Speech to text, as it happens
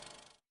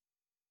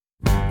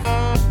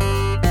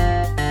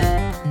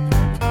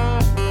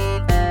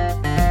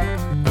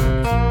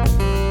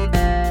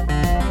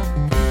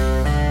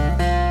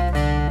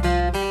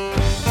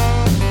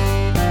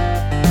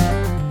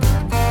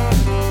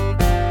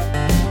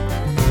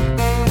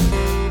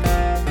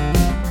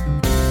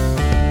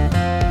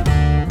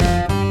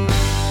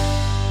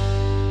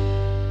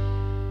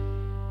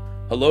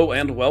Hello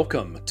and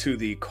welcome to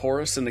the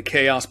Chorus in the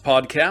Chaos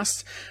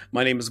podcast.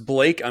 My name is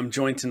Blake. I'm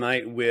joined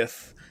tonight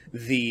with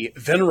the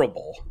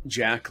venerable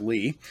Jack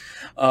Lee.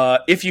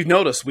 If you've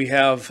noticed, we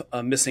have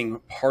a missing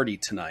party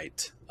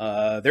tonight.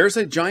 There's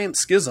a giant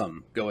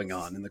schism going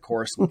on in the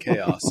Chorus in the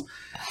Chaos.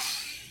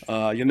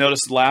 You'll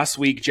notice last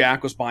week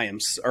Jack was by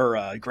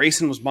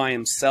Grayson was by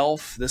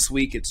himself. This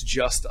week it's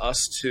just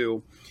us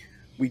two.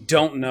 We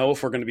don't know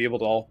if we're going to be able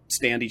to all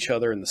stand each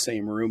other in the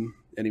same room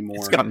anymore.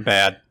 It's gotten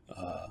bad.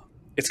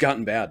 It's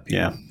gotten bad, people.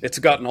 Yeah. It's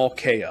gotten all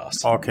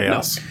chaos. All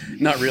chaos.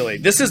 No, not really.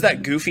 This is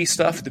that goofy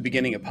stuff at the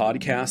beginning of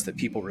podcasts that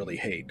people really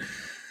hate.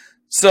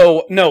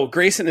 So, no,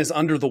 Grayson is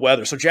under the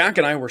weather. So Jack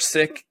and I were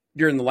sick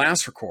during the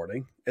last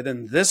recording. And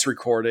then this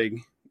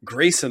recording,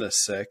 Grayson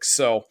is sick.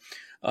 So,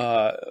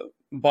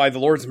 by the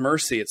Lord's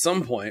mercy, at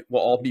some point,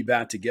 we'll all be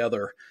back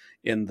together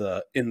in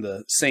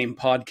the same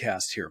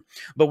podcast here.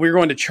 But we're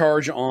going to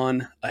charge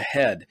on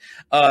ahead.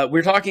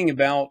 We're talking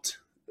about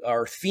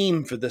our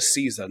theme for this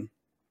season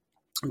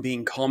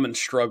being common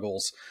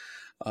struggles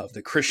of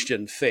the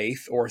Christian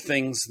faith, or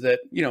things that,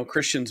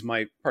 Christians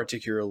might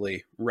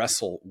particularly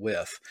wrestle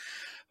with.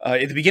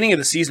 At the beginning of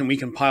the season, we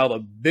compiled a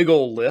big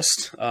old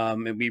list,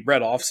 and we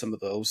read off some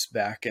of those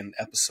back in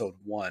episode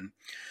 1.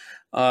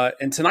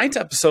 In tonight's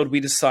episode,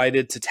 we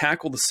decided to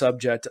tackle the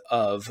subject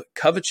of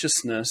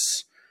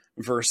covetousness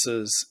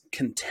versus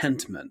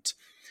contentment.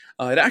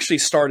 It actually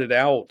started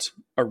out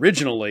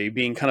originally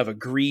being kind of a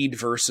greed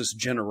versus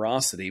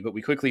generosity, but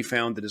we quickly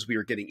found that as we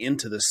were getting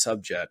into this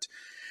subject,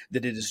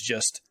 that it is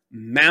just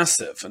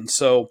massive. And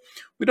so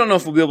we don't know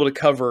if we'll be able to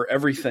cover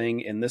everything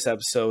in this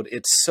episode.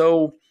 It's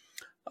so,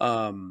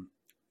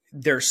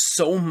 there's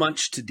so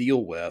much to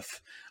deal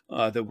with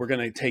that we're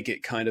going to take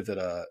it kind of at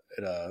a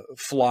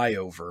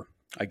flyover,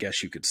 I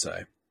guess you could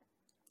say.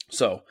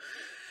 So,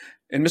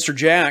 and Mr.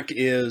 Jack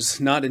is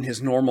not in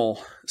his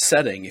normal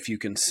setting, if you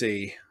can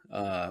see.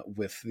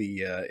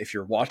 If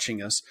you're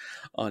watching us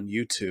on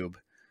YouTube,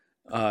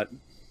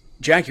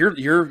 Jack,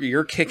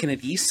 you're kicking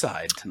it east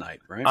side tonight,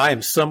 right? I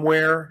am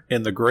somewhere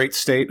in the great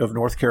state of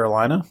North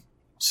Carolina.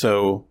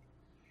 So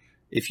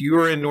if you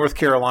are in North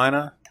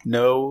Carolina,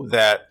 know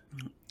that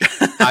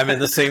I'm in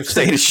the same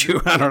state as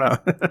you. I don't know.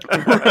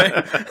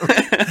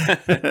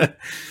 Right.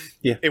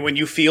 Yeah. And when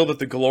you feel that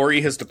the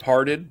glory has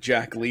departed,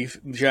 Jack Lee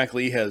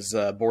has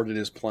boarded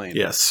his plane.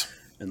 Yes.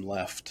 And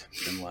left.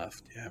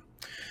 Yeah.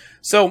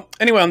 So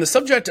anyway, on the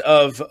subject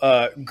of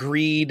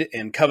greed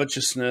and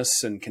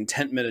covetousness and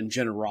contentment and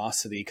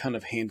generosity, kind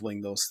of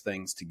handling those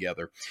things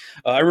together.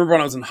 I remember when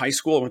I was in high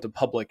school, I went to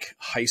public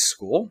high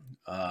school.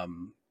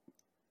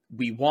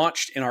 We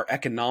watched in our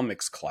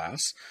economics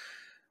class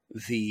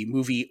the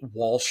movie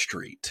Wall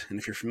Street. And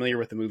if you're familiar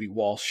with the movie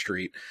Wall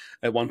Street,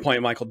 at one point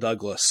Michael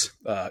Douglas,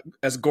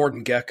 as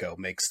Gordon Gekko,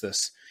 makes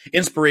this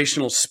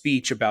inspirational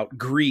speech about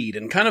greed,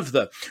 and kind of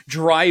the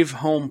drive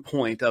home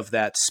point of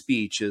that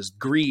speech is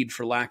greed,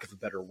 for lack of a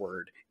better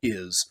word,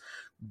 is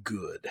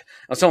good. I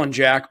was telling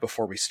Jack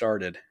before we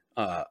started,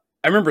 I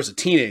remember as a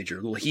teenager,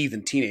 a little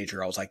heathen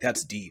teenager, I was like,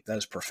 that's deep, that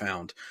is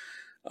profound.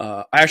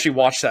 I actually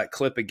watched that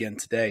clip again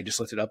today, just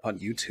looked it up on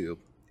YouTube.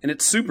 And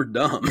it's super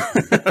dumb,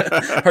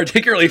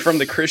 particularly from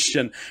the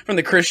Christian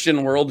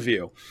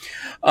worldview.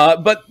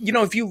 But,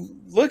 if you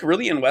look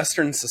really in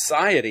Western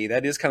society,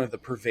 that is kind of the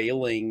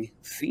prevailing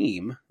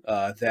theme,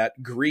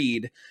 that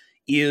greed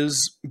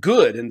is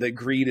good and that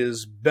greed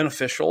is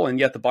beneficial. And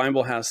yet the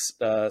Bible has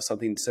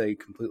something to say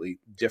completely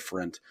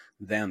different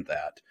than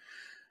that.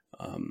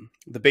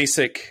 The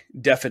basic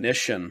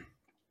definition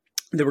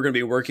that we're going to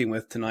be working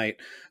with tonight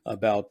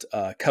about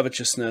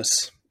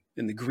covetousness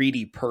in the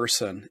greedy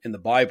person in the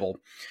Bible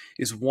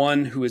is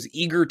one who is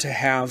eager to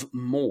have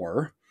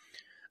more,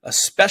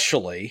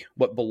 especially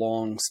what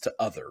belongs to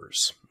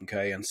others.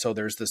 Okay. And so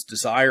there's this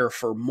desire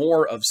for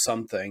more of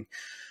something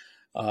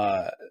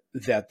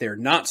that they're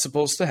not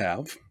supposed to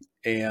have,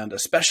 and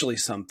especially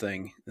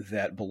something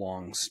that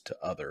belongs to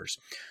others.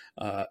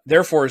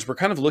 Therefore, as we're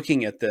kind of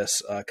looking at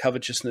this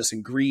covetousness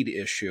and greed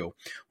issue,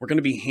 we're going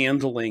to be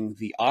handling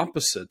the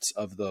opposites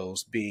of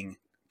those, being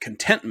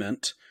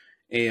contentment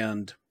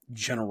and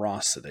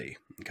generosity.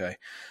 Okay.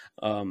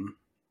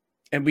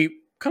 And we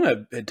kind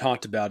of had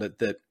talked about it,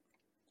 that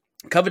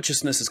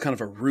covetousness is kind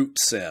of a root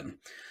sin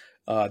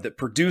that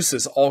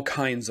produces all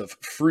kinds of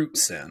fruit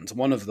sins.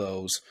 One of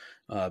those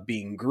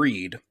being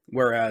greed,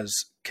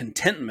 whereas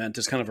contentment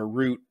is kind of a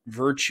root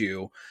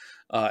virtue.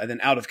 And then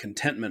out of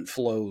contentment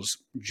flows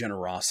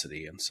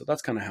generosity. And so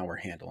that's kind of how we're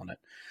handling it.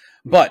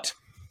 But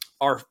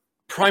our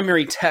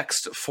primary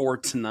text for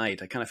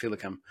tonight, I kind of feel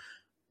like I'm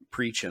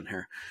preaching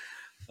here,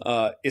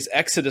 is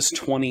Exodus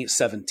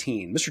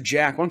 20:17. Mr.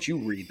 Jack, why don't you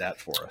read that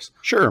for us?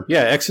 Sure.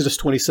 Yeah, Exodus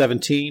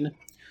 20:17.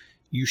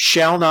 You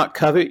shall not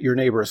covet your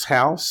neighbor's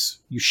house.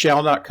 You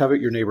shall not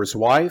covet your neighbor's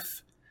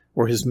wife,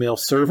 or his male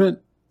servant,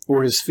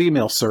 or his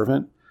female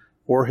servant,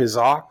 or his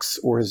ox,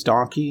 or his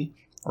donkey,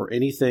 or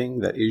anything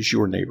that is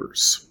your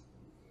neighbor's.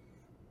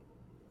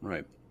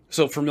 Right.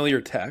 So familiar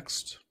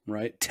text,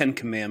 right? 10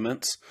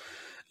 Commandments.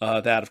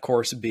 That, of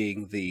course,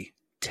 being the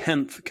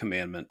 10th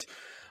commandment.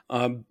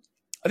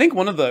 I think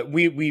one of the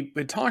we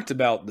had talked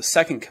about the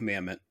second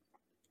commandment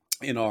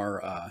in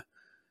our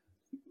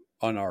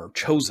on our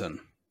chosen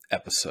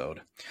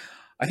episode.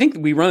 I think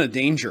we run a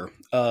danger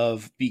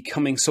of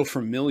becoming so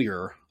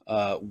familiar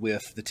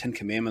with the Ten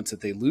Commandments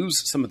that they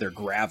lose some of their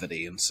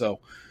gravity. And so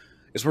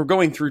as we're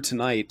going through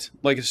tonight,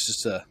 like it's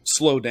just to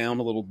slow down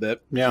a little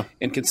bit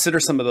and consider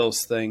some of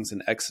those things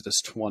in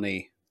Exodus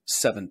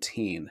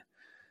 20:17.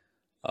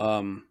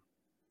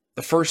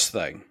 The first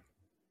thing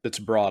that's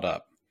brought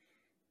up,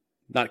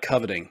 not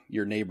coveting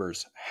your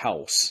neighbor's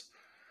house.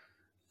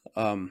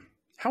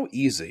 How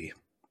easy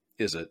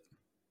is it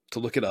to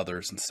look at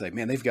others and say,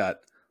 man, look at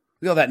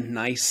all that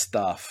nice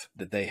stuff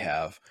that they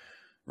have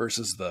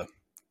versus the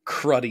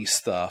cruddy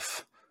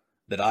stuff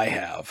that I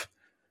have.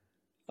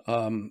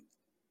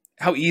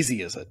 How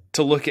easy is it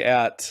to look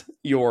at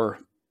your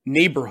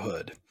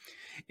neighborhood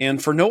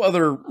and for no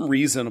other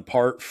reason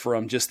apart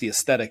from just the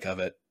aesthetic of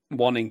it,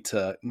 wanting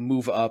to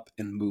move up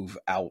and move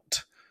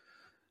out?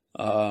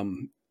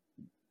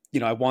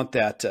 I want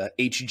that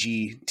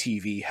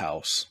HGTV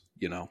house,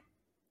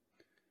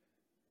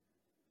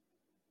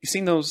 You've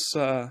seen those?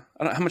 I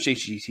don't know, how much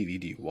HGTV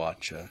do you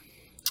watch,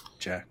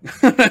 Jack?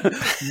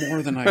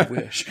 More than I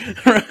wish.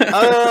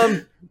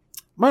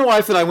 My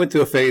wife and I went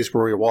through a phase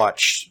where we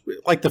watched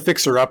like the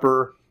Fixer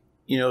Upper,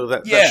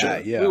 that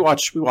show. Yeah. We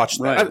watched that.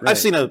 Right. I've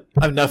seen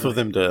enough of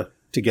them to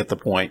get the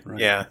point.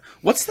 Right. Yeah.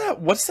 What's that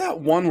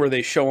one where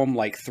they show them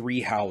like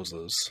 3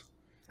 houses?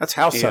 That's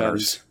House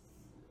Hunters.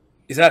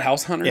 Is that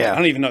House Hunters? Yeah. I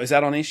don't even know. Is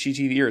that on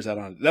HGTV or is that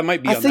on? That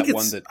might be on that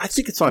one that I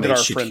think it's on that HGTV.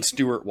 Our friend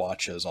Stuart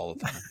watches all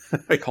the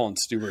time. Calling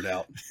Stuart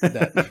out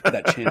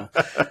that channel.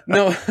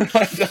 No,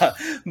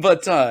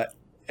 but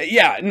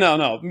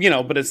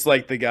no. But it's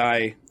like the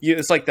guy.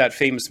 It's like that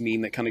famous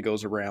meme that kind of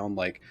goes around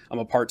like I'm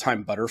a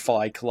part-time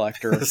butterfly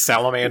collector,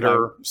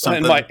 salamander,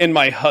 something. And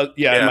my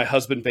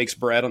husband bakes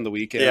bread on the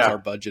weekends. Yeah. Our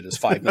budget is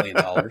 $5 million.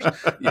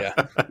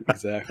 Yeah,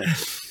 exactly.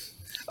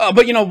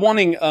 But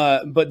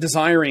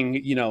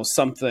desiring,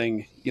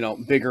 something,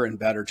 bigger and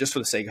better just for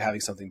the sake of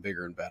having something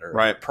bigger and better.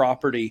 Right.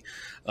 Property,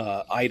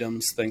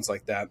 items, things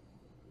like that.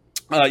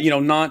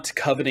 Not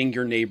coveting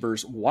your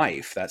neighbor's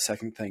wife, that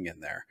second thing in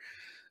there.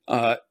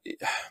 How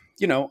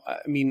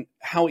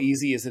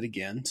easy is it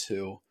again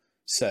to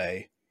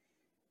say,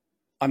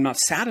 I'm not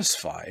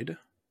satisfied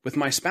with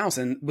my spouse?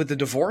 And with the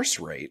divorce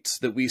rates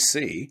that we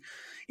see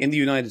in the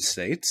United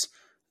States,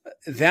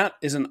 that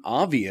is an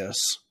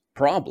obvious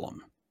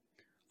problem.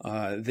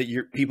 That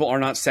your people are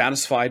not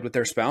satisfied with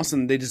their spouse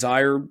and they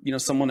desire,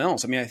 someone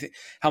else. I mean, I think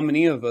how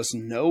many of us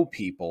know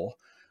people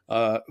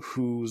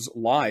whose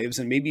lives,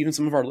 and maybe even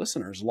some of our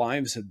listeners'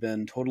 lives, have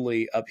been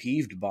totally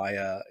upheaved by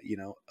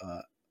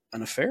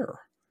an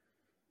affair.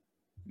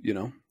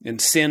 And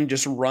sin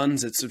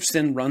runs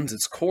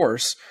its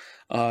course,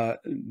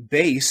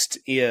 based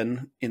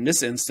in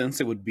this instance,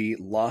 it would be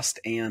lust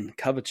and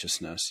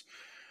covetousness.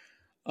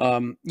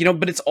 But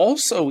it's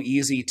also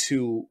easy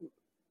to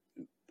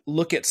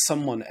look at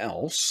someone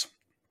else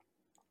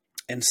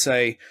and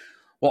say,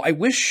 well,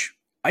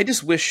 I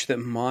just wish that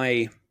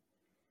my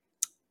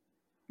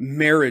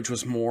marriage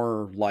was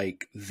more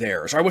like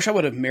theirs. Or I wish I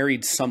would have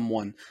married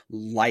someone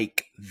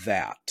like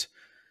that.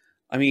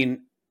 I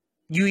mean,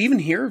 you even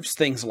hear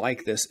things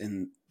like this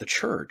in the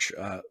church.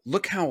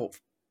 Look how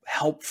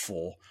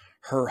helpful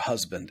her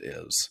husband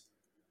is.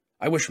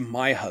 I wish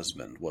my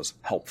husband was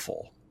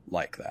helpful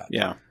like that.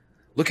 Yeah.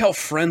 Look how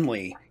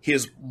friendly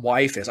his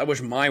wife is. I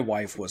wish my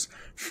wife was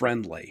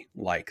friendly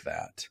like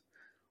that.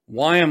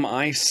 Why am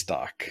I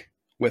stuck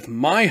with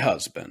my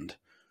husband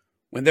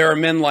when there are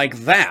men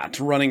like that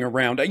running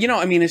around?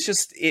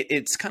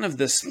 It's kind of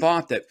this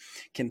thought that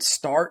can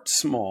start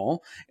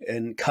small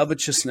and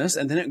covetousness,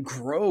 and then it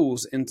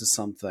grows into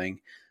something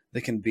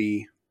that can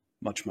be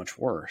much, much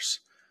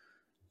worse.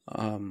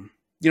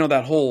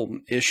 That whole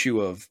issue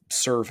of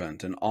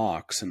servant and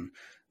ox and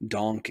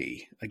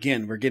donkey.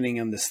 Again, we're getting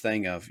in this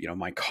thing of,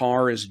 my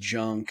car is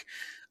junk.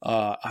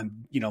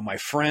 My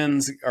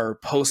friends are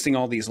posting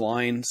all these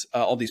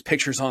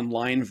pictures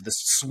online of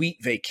this sweet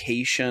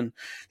vacation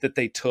that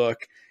they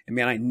took. And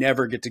man, I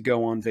never get to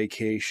go on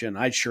vacation.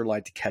 I'd sure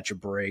like to catch a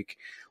break.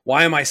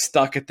 Why am I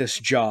stuck at this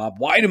job?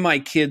 Why do my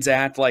kids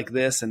act like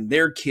this? And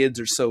their kids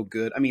are so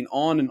good. I mean,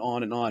 on and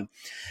on and on.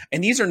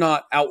 And these are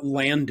not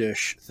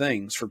outlandish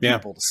things for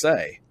people to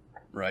say,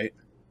 right?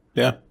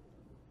 Yeah.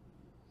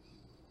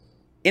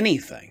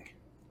 Anything.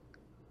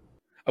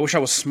 I wish I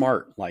was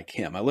smart like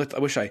him. I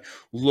wish I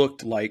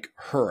looked like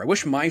her. I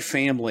wish my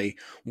family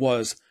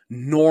was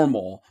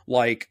normal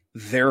like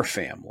their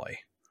family.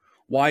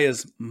 Why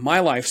is my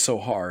life so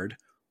hard?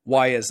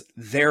 Why is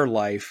their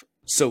life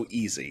so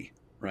easy?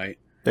 Right?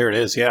 There it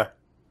is. Yeah.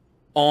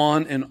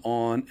 On and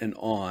on and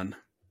on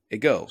it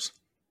goes.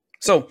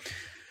 So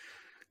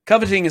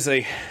coveting is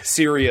a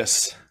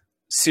serious,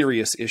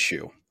 serious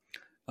issue.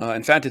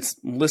 In fact, it's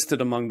listed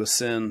among the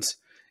sins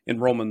in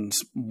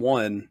Romans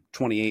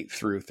 1:28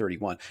 through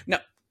 31. Now,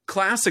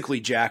 classically,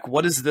 Jack,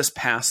 what does this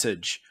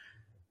passage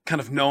kind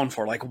of known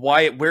for? Like,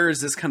 where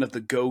is this kind of the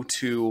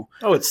go-to?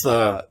 Oh, it's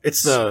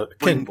the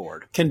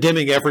springboard.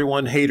 Condemning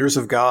everyone, haters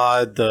of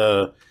God.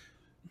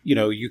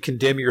 You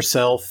condemn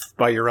yourself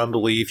by your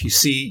unbelief. You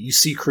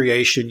see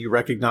creation, you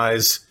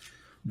recognize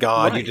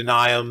God, you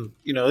deny him.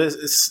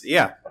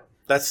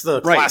 That's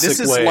the classic This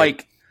is way.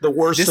 like the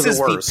worst of the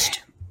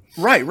worst.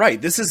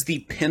 Right. This is the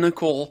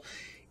pinnacle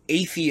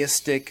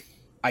atheistic,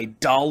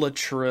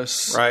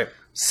 idolatrous,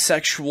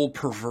 sexual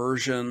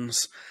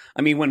perversions.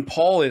 I mean, when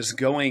Paul is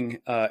going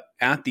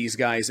at these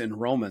guys in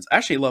Romans, I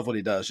actually love what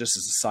he does, just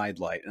as a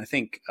sidelight. And I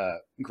think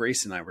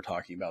Grace and I were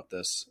talking about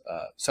this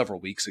several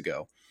weeks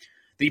ago.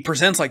 That he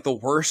presents like the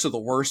worst of the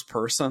worst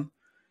person.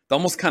 To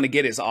almost kind of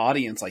get his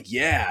audience like,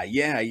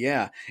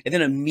 yeah. And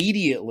then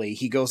immediately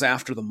he goes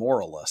after the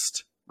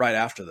moralist right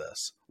after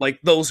this.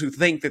 Like those who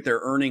think that they're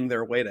earning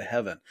their way to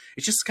heaven.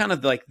 It's just kind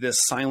of like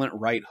this silent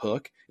right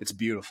hook. It's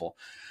beautiful.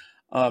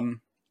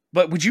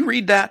 But would you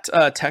read that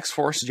text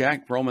for us,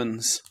 Jack?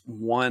 Romans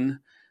 1,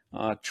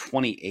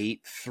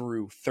 28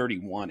 through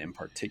 31 in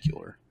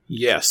particular.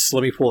 Yes.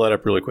 Let me pull that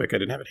up really quick. I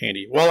didn't have it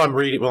handy. While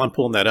I'm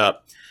pulling that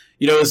up,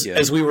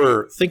 as we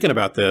were thinking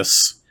about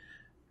this,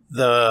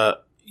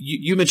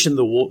 you mentioned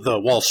the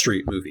Wall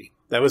Street movie.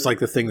 That was like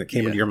the thing that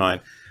came into your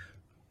mind.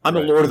 I'm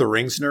a Lord of the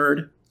Rings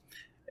nerd,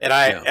 and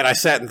I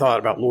sat and thought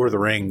about Lord of the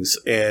Rings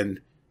and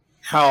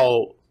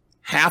how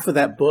half of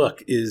that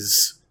book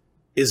is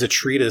a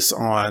treatise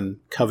on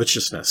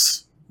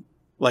covetousness.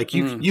 Like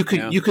you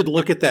could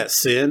look at that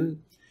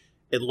sin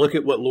and look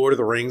at what Lord of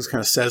the Rings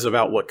kind of says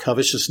about what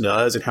covetousness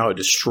does and how it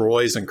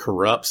destroys and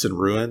corrupts and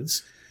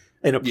ruins,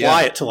 and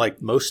apply it to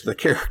like most of the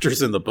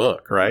characters in the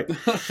book, right? But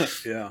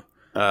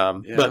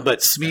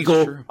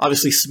Smeagol,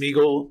 obviously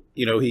Smeagol,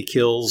 he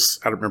kills,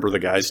 I don't remember the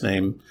guy's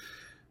name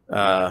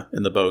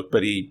in the boat,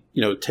 but he,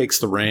 takes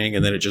the ring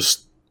and then it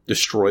just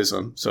destroys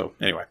him. So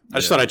anyway, I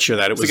just thought I'd share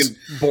that. It was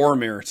like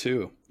Boromir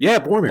too. Yeah,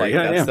 Boromir. Like,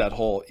 that's that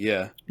whole,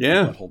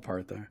 that whole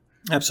part there.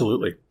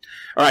 Absolutely.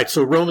 All right.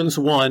 So Romans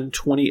 1,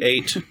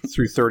 28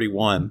 through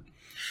 31.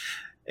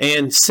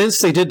 And since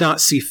they did not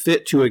see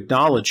fit to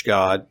acknowledge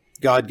God,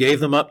 God gave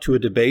them up to a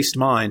debased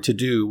mind to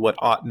do what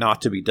ought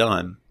not to be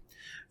done.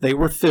 They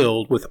were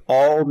filled with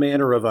all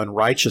manner of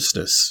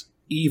unrighteousness,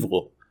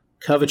 evil,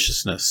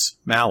 covetousness,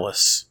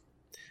 malice.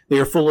 They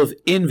are full of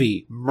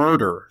envy,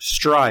 murder,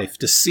 strife,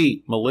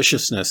 deceit,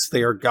 maliciousness.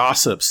 They are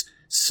gossips,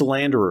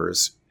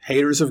 slanderers,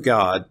 haters of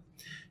God,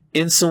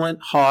 insolent,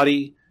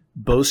 haughty,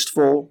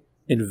 boastful,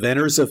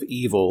 inventors of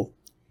evil,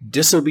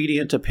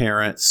 disobedient to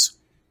parents,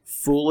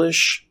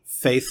 foolish,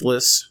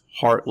 faithless,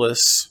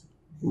 heartless,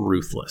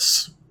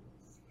 ruthless.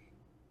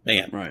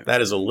 Man,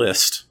 that is a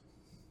list.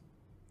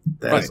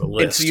 That is a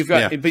list. And so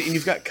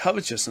you've got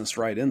covetousness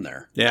right in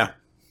there. Yeah.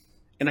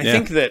 And I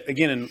think that,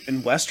 again,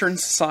 in Western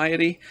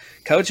society,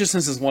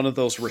 covetousness is one of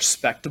those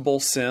respectable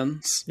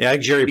sins. Yeah,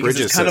 Jerry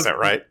Bridges says that,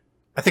 right?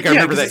 I think I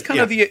remember that. It's kind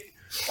of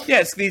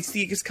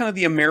it's kind of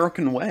the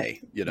American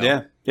way,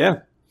 Yeah.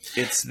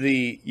 It's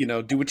the,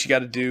 do what you got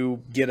to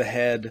do, get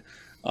ahead,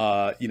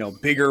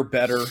 bigger,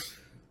 better,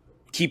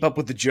 keep up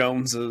with the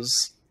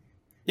Joneses.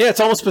 Yeah, it's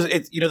almost,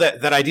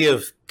 that idea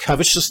of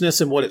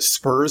covetousness and what it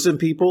spurs in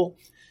people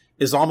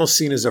is almost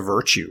seen as a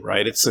virtue,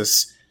 right? It's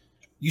this,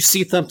 you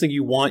see something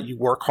you want, you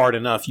work hard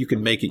enough, you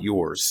can make it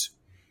yours.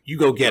 You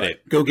go get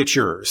it. Go get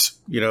yours.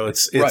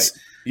 It's right.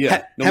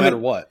 Yeah, no matter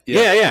what.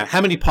 Yeah.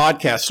 How many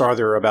podcasts are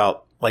there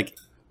about like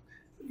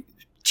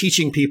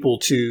teaching people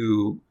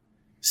to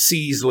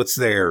seize what's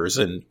theirs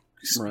and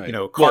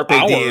carpe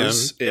diem?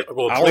 Ours,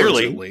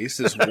 clearly, at least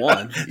is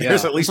one. Yeah,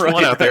 there's at least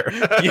one out there.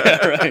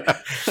 Yeah, right.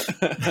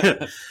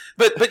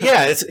 but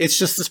yeah, it's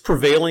just this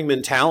prevailing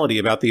mentality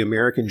about the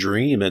American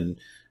dream, and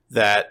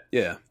that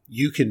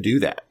you can do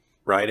that,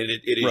 right? And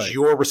it is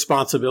your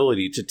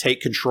responsibility to take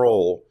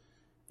control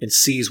and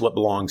seize what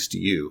belongs to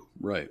you,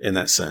 right? In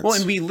that sense. Well,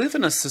 and we live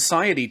in a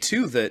society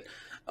too that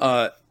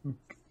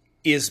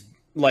is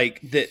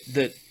like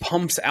that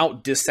pumps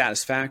out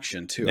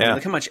dissatisfaction too. Yeah. I mean,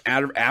 look how much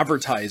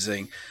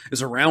advertising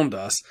is around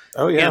us.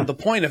 Oh yeah. And the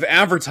point of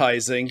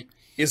advertising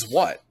is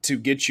what? To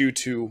get you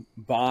to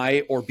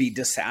buy or be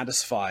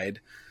dissatisfied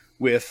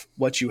with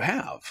what you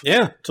have.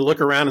 Yeah. To look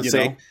around and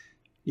say,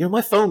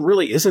 my phone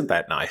really isn't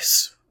that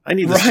nice. I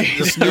need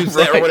this new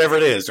thing or whatever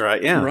it is,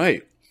 right? Yeah.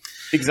 Right.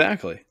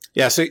 Exactly.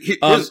 Yeah. So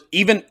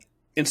even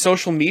in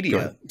social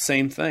media,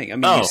 same thing. I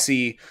mean, you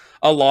see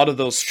a lot of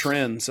those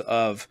trends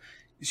of,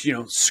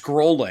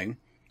 scrolling,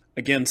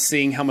 again,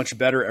 seeing how much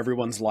better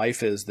everyone's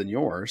life is than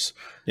yours.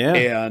 Yeah.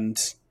 And,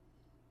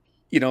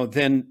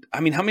 then,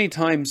 I mean, how many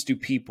times do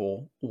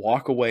people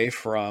walk away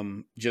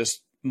from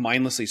just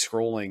mindlessly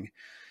scrolling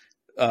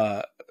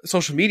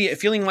social media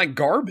feeling like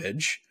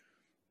garbage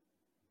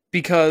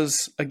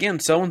because,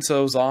 again,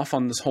 so-and-so's off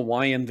on this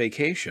Hawaiian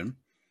vacation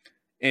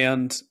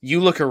and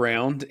you look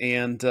around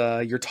and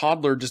your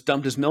toddler just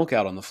dumped his milk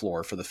out on the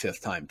floor for the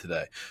 5th time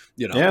today,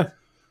 Yeah.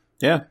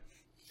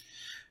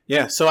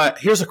 So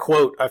here's a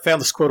quote. I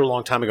found this quote a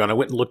long time ago, and I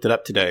went and looked it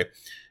up today.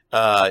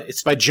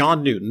 It's by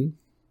John Newton,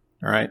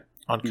 all right,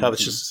 on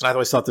covetousness. And I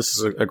always thought this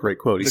is a great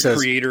quote. He says,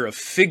 the creator of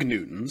Fig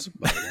Newtons,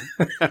 by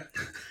the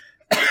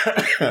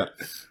way.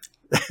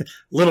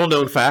 Little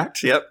known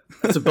fact. Yep.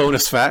 That's a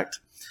bonus fact.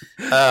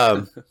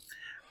 I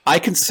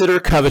consider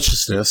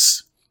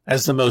covetousness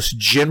as the most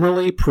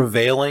generally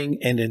prevailing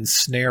and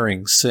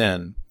ensnaring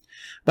sin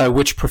by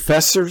which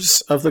professors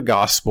of the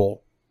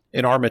gospel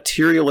in our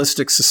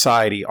materialistic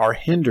society are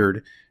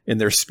hindered in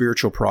their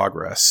spiritual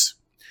progress.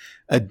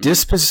 A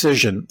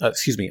disposition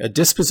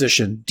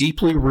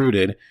deeply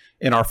rooted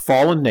in our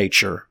fallen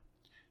nature,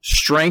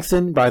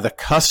 strengthened by the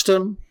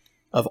custom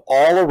of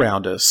all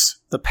around us,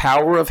 the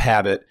power of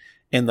habit,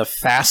 and the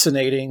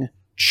fascinating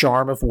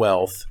charm of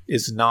wealth,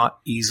 is not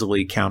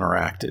easily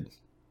counteracted.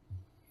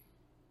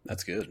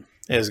 That's good.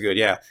 It is good,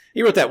 yeah.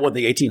 He wrote that one in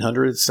the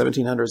 1800s,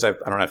 1700s. I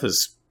don't have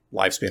his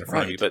lifespan in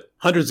front of me, but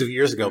hundreds of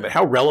years ago. Yeah. But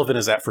how relevant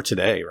is that for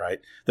today, right?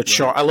 The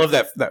charm. I love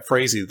that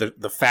phrase,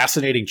 the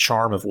fascinating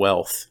charm of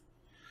wealth.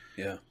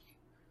 Yeah.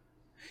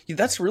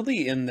 That's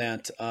really in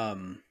that.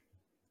 Well,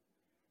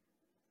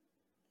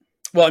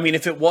 I mean,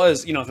 if it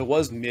was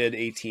mid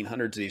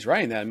 1800s, he's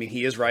writing that. I mean,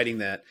 he is writing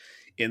that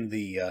in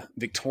the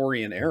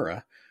Victorian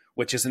era,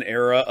 which is an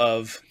era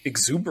of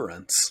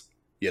exuberance.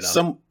 You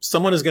know,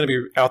 someone is going to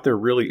be out there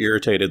really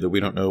irritated that we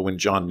don't know when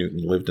John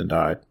Newton lived and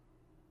died.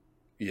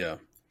 Yeah,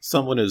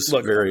 someone is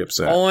very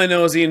upset. All I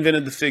know is he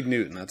invented the Fig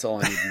Newton. That's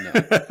all I need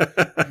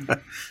to know.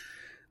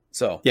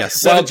 So,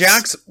 yes,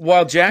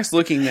 while Jack's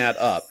looking that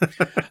up,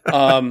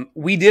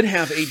 we did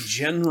have a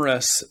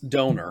generous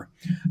donor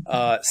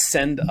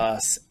send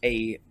us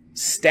a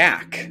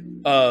stack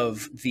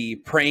of the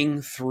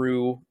Praying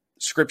Through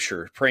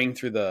Scripture, Praying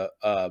Through the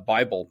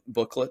Bible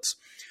booklets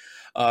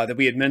that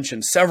we had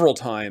mentioned several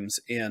times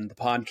in the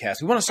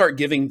podcast. We want to start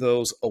giving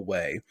those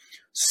away.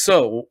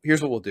 So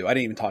here's what we'll do. I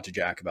didn't even talk to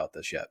Jack about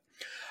this yet.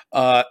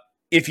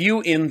 If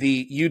you, in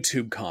the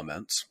YouTube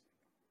comments,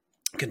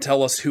 can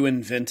tell us who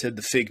invented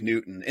the Fig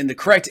Newton, and the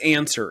correct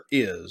answer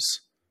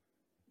is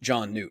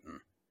John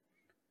Newton.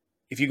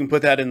 If you can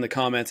put that in the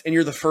comments, and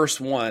you're the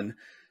first one,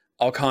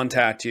 I'll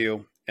contact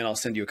you, and I'll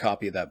send you a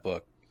copy of that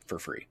book for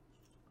free.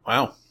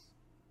 Wow.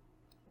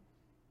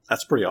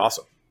 That's pretty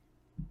awesome.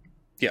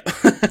 Yeah.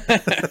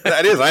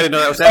 That is. I didn't know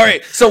that was happening. All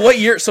right. So what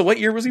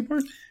year was he born?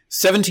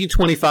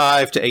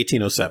 1725 to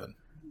 1807.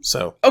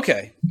 So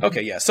Okay.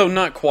 Yeah. So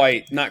not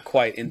quite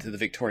into the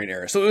Victorian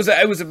era. So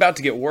it was about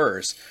to get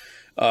worse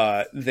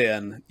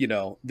than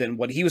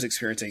what he was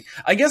experiencing.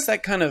 I guess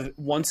that kind of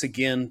once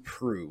again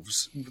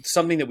proves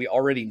something that we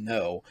already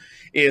know,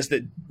 is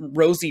that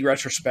rosy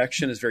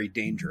retrospection is very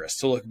dangerous.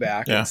 To look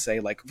back and say,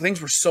 like,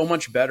 things were so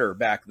much better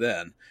back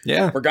then.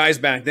 Yeah. Where guys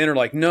back then are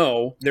like,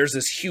 no, there's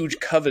this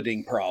huge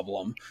coveting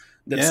problem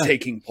that's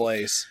taking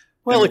place.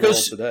 Well, it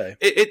goes today.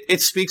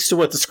 It speaks to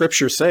what the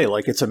scriptures say,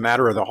 like it's a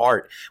matter of the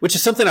heart, which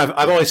is something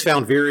I've always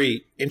found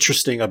very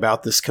interesting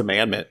about this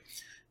commandment.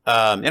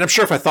 And I'm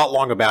sure if I thought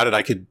long about it,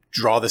 I could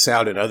draw this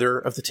out in other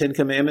of the 10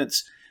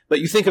 commandments. But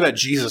you think about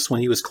Jesus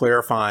when he was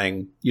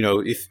clarifying,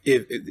 if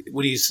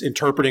when he's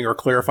interpreting or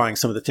clarifying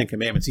some of the 10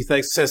 commandments, he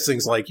says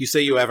things like, you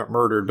say you haven't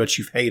murdered, but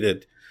you've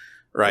hated,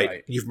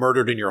 right? You've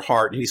murdered in your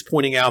heart. And he's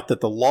pointing out that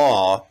the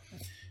law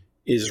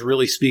is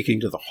really speaking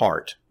to the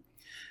heart.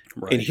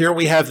 Right. And here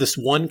we have this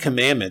one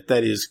commandment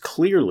that is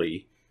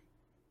clearly,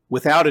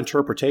 without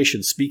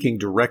interpretation, speaking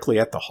directly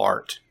at the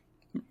heart.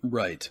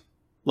 Right.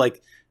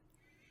 Like,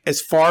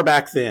 as far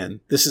back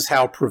then, this is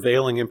how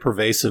prevailing and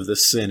pervasive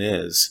this sin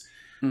is.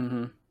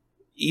 Mm-hmm.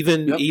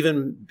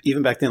 Even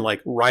back then,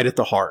 like right at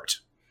the heart,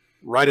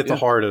 the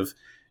heart of,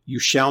 you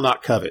shall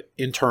not covet,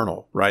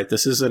 internal, right?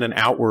 This isn't an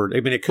outward.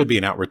 I mean, it could be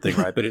an outward thing,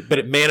 right? But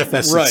it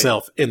manifests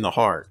itself in the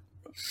heart.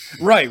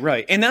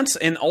 Right.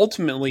 And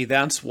ultimately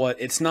that's what,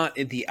 it's not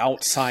the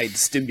outside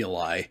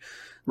stimuli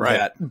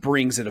that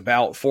brings it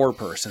about for a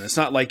person. It's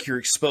not like you're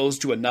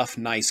exposed to enough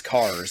nice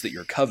cars that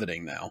you're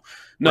coveting now.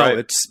 No,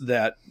 it's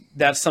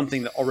that's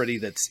something that already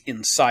that's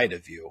inside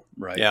of you,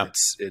 right? Yeah.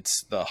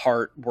 It's the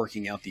heart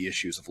working out the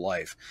issues of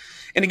life.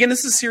 And again,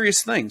 this is a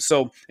serious thing.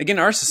 So again,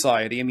 our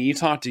society, I mean, you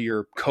talk to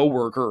your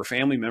coworker or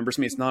family members,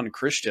 I mean, it's not a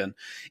Christian,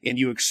 and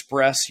you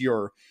express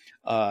your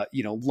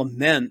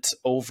lament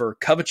over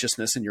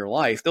covetousness in your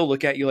life, they'll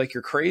look at you like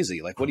you're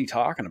crazy. Like, what are you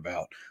talking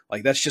about?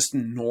 Like, that's just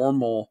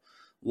normal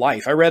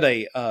life. I read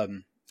a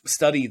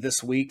study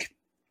this week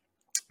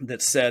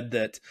that said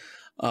that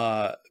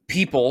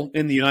people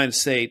in the United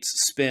States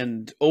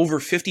spend over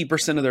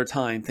 50% of their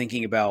time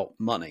thinking about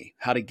money,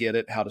 how to get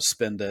it, how to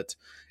spend it,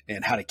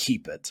 and how to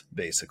keep it,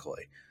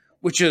 basically,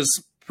 which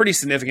is pretty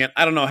significant.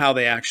 I don't know how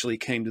they actually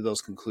came to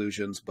those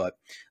conclusions, but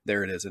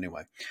there it is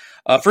anyway.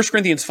 1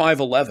 Corinthians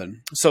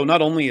 5:11. So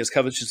not only is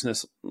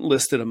covetousness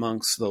listed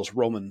amongst those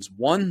Romans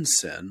 1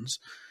 sins,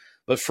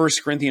 but 1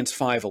 Corinthians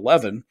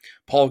 5:11,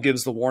 Paul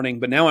gives the warning,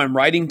 but now I'm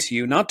writing to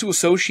you not to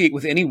associate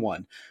with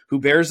anyone who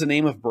bears the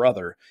name of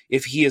brother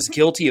if he is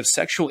guilty of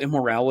sexual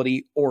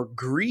immorality or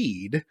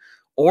greed,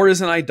 or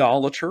is an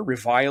idolater,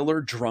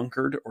 reviler,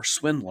 drunkard, or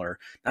swindler,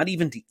 not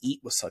even to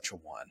eat with such a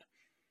one.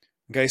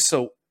 Okay,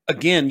 so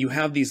again, you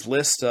have these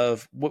lists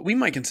of what we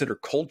might consider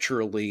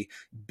culturally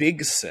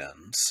big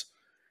sins.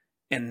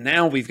 And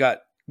now we've got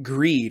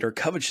greed or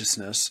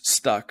covetousness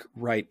stuck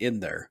right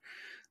in there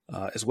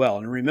as well.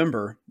 And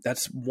remember,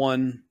 that's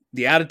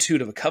the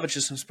attitude of a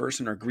covetousness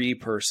person or greedy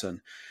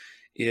person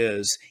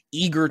is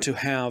eager to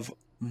have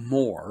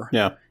more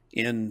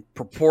in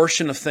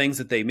proportion of things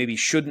that they maybe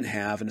shouldn't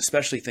have, and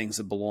especially things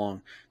that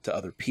belong to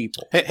other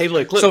people. Hey,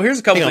 look, so here's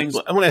a couple things.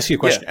 I want to ask you a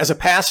question. As a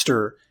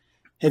pastor,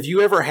 have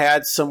you ever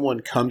had someone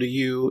come to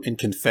you and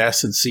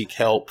confess and seek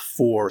help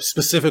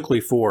specifically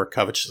for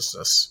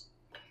covetousness?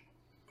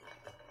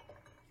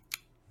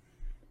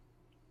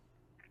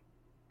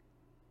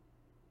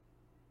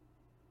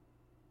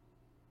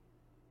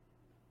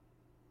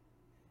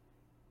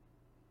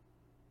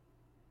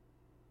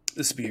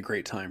 This would be a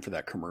great time for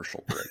that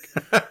commercial break.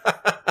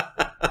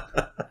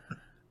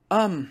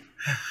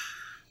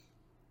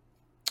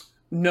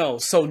 No,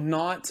 so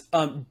not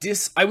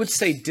I would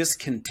say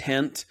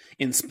discontent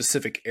in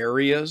specific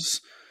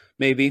areas,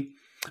 maybe,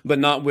 but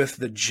not with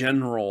a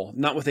general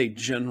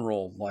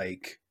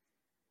like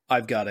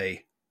I've got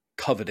a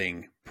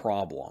coveting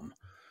problem.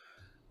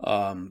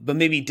 But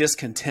maybe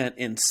discontent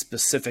in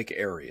specific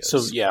areas. So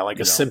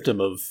like a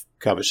symptom of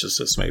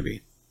covetousness,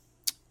 maybe.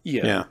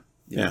 Yeah.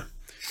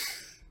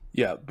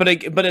 Yeah, but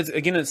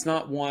it's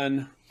not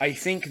one. I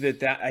think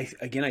I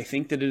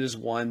think that it is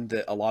one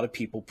that a lot of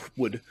people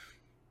would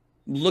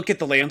look at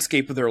the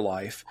landscape of their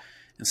life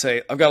and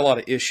say, I've got a lot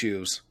of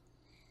issues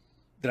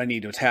that I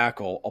need to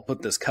tackle. I'll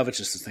put this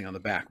covetousness thing on the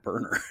back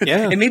burner.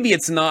 Yeah. And maybe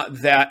it's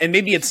not that,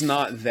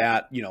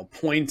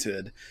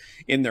 pointed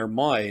in their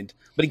mind.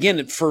 But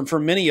again, for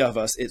many of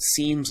us, it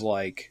seems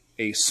like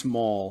a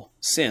small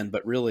sin,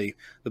 but really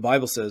the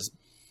Bible says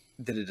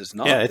that it is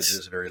not. That it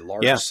is a very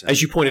large sin.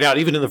 As you pointed out,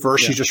 even in the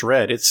verse you just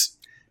read, it's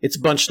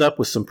bunched up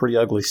with some pretty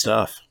ugly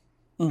stuff.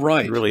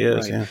 Right. It really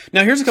is. Right. Yeah.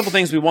 Now, here's a couple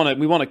things we want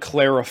to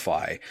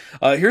clarify.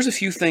 Here's a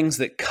few things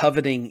that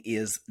coveting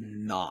is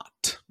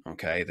not.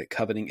 Okay, that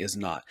coveting is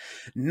not.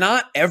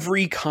 Not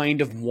every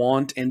kind of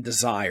want and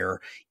desire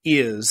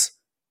is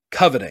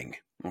coveting.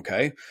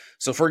 Okay,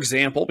 so for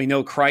example, we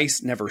know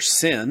Christ never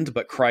sinned,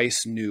 but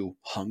Christ knew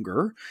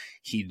hunger.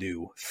 He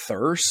knew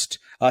thirst.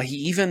 He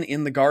even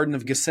in the Garden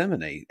of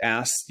Gethsemane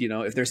asked,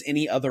 if there's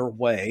any other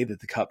way that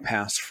the cup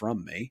passed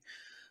from me,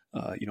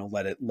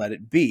 let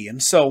it be.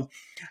 And so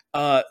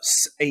a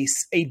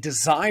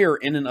desire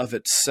in and of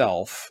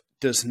itself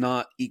does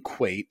not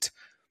equate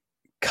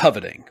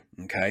coveting.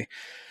 Okay.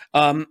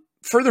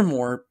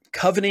 Furthermore,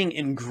 coveting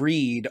and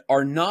greed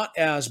are not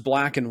as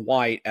black and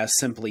white as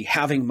simply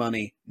having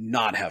money,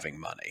 not having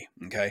money.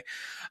 Okay.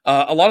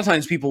 A lot of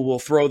times people will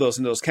throw those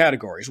in those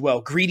categories.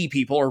 Well, greedy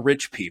people are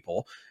rich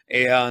people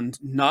and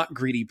not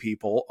greedy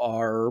people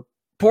are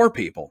poor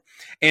people.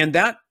 And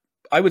that,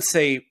 I would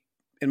say,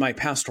 in my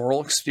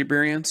pastoral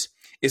experience,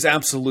 is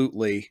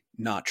absolutely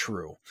not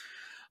true.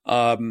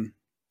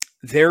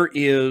 There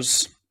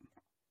is,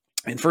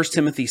 in 1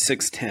 Timothy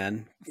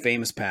 6:10,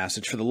 famous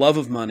passage, for the love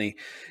of money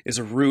is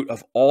a root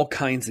of all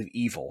kinds of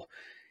evil.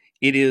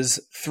 It is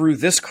through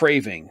this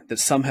craving that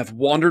some have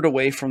wandered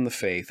away from the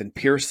faith and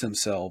pierced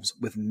themselves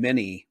with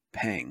many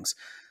pangs.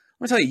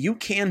 I'm going to tell you, you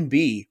can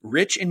be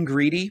rich and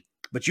greedy,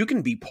 but you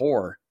can be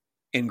poor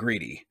and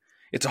greedy.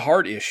 It's a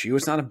heart issue.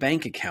 It's not a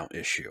bank account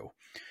issue.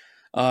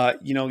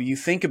 You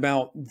think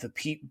about the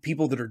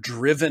people that are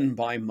driven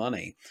by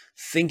money,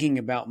 thinking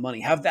about money,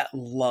 have that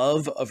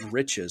love of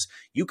riches.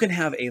 You can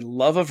have a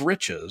love of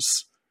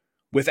riches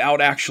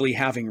without actually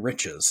having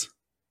riches.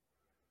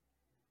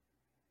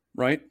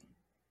 Right?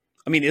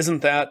 I mean,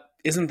 isn't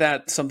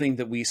that something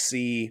that we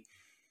see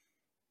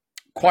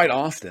quite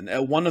often?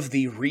 One of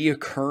the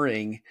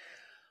reoccurring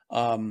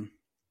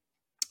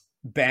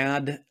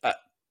bad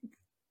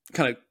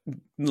kind of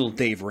little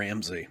Dave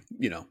Ramsey,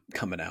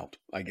 coming out,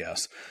 I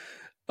guess.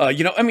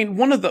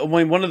 One of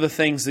the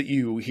things that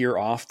you hear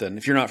often,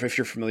 if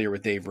you're familiar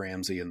with Dave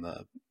Ramsey and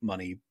the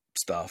money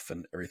stuff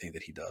and everything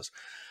that he does,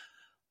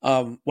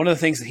 one of the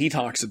things that he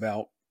talks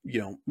about,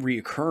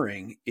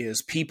 reoccurring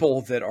is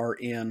people that are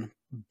in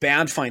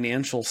bad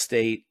financial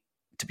state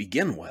to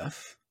begin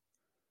with,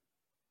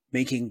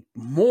 making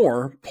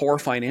more poor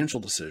financial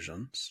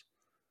decisions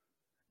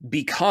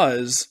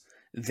because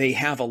they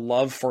have a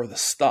love for the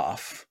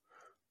stuff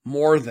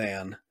more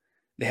than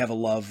they have a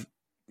love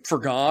for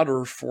God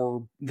or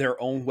for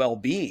their own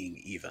well-being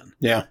even.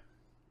 Yeah.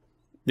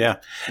 Yeah.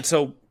 And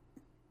so,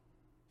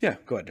 yeah,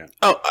 go ahead, John.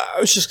 Oh, I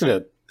was just going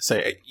to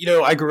say,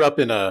 I grew up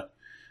in a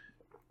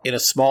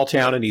small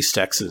town in East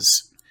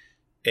Texas,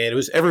 and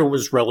everyone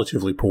was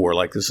relatively poor.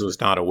 Like, this was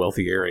not a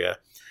wealthy area.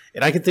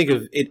 And I can think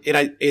of it,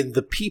 and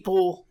the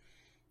people,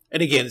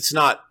 and again, it's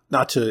not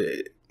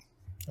to,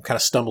 I'm kind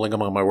of stumbling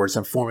among my words.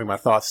 I'm forming my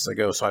thoughts as I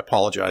go, so I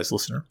apologize,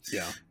 listener.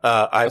 Yeah.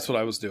 That's what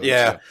I was doing.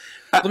 Yeah. So.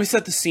 Let me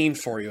set the scene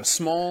for you. A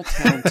small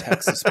town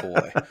Texas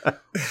boy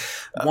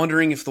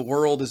wondering if the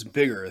world is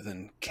bigger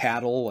than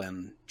cattle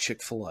and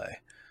Chick-fil-A.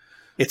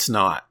 It's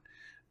not.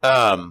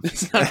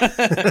 That's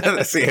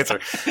the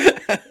answer.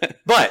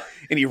 But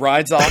and he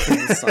rides off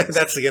into the sunset.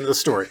 That's the end of the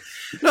story.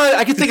 No,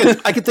 I can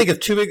think of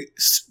two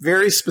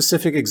very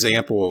specific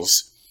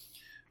examples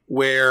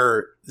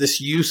where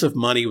this use of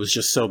money was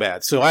just so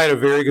bad. So I had a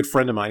very good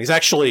friend of mine. He's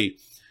actually,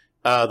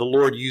 the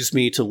Lord used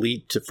me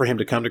for him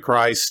to come to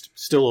Christ.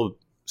 Still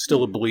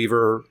a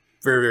believer.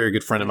 Very, very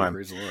good friend of mine.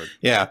 Praise the Lord.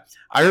 Yeah.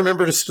 I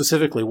remember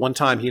specifically one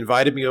time he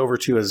invited me over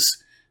to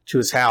his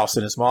house,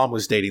 and his mom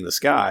was dating this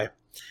guy.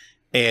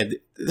 And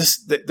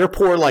they're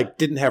poor, like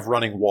didn't have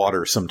running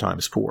water,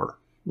 sometimes poor.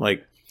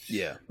 Like,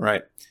 yeah.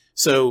 Right.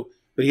 So,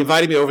 but he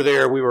invited me over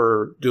there. We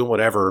were doing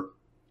whatever.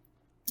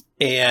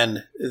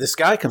 And this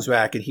guy comes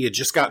back, and he had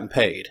just gotten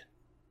paid.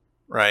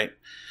 Right.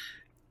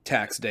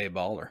 Tax day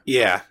baller.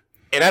 Yeah.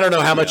 And I don't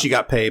know how much he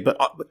got paid, but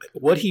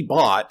what he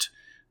bought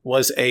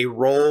was a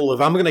roll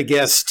of, I'm going to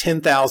guess,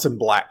 10,000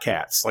 black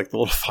cats, like the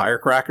little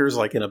firecrackers,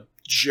 like in a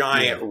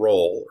giant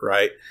roll.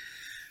 Right.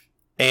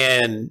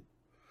 And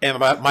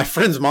my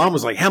friend's mom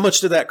was like, how much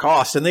did that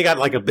cost? And they got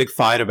like a big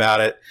fight about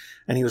it.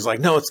 And he was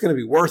like, no, it's going to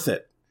be worth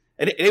it.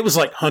 And it was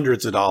like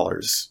hundreds of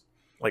dollars.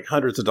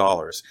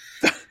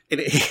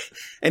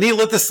 And he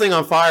lit this thing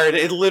on fire. And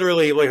it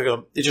literally,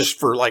 it just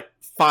for like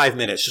 5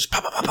 minutes, just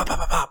pop, pop, pop, pop,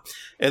 pop, pop.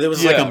 And there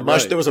was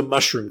there was a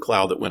mushroom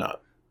cloud that went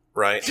up.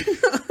 Right.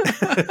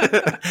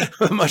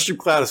 A mushroom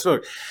cloud of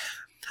smoke.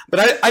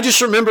 But I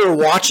just remember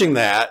watching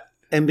that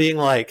and being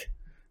like,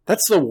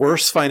 that's the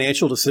worst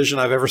financial decision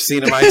I've ever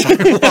seen in my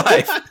entire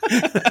life.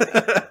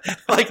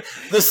 Like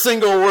the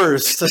single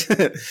worst.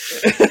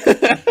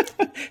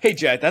 Hey,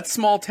 Jack, that's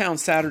small town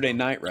Saturday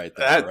night right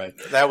there, right?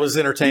 That was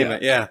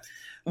entertainment, yeah.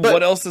 But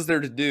what else is there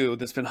to do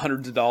than spend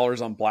hundreds of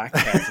dollars on black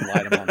cats and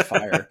light them on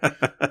fire?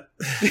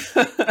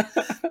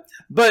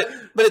 But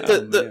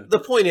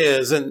the point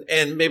is,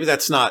 and maybe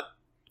that's not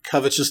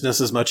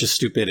covetousness as much as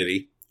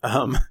stupidity.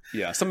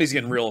 Yeah, somebody's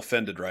getting real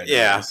offended right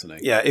now listening.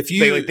 Yeah, if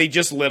they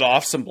just lit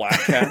off some black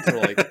cats, they're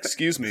like,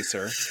 "Excuse me,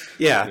 sir."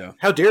 Yeah,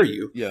 how dare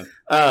you? Yeah.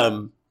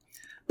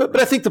 But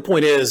I think the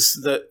point is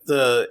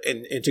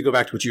and to go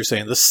back to what you're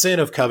saying, the sin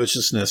of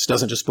covetousness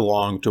doesn't just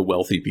belong to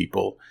wealthy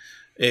people.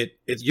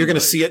 You're going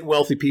to see it in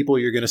wealthy people.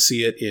 You're going to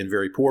see it in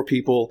very poor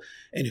people,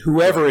 and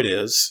whoever it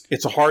is,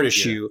 it's a heart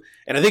issue. Yeah.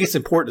 And I think it's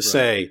important to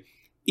say,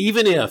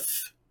 even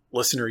if,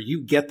 listener, you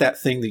get that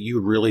thing that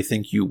you really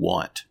think you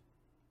want,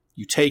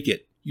 you take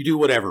it, you do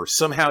whatever,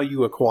 somehow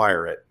you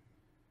acquire it.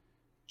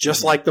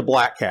 Just like the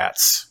black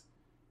cats,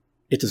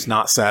 it does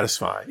not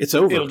satisfy. It's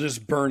over. It'll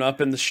just burn up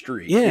in the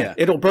street. Yeah.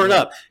 It'll burn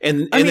up,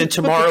 and then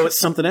tomorrow it's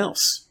something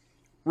else.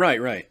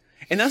 Right.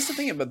 And that's the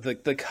thing about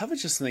the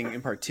covetous thing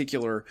in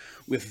particular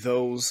with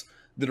those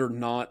that are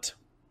not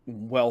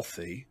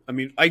wealthy. I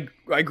mean,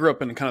 I grew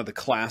up in kind of the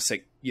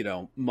classic,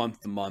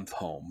 month to month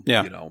home.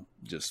 Yeah.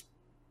 Just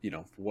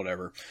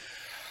whatever.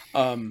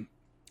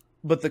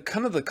 But the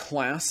kind of the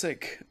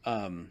classic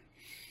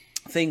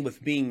thing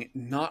with being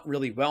not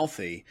really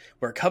wealthy,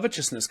 where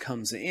covetousness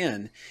comes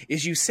in,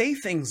 is you say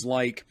things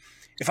like,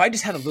 if I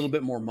just had a little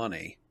bit more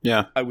money,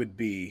 I would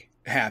be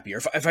happier.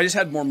 If I just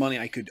had more money,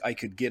 I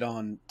could get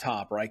on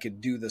top, or I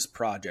could do this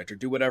project, or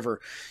do whatever,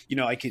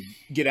 I could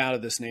get out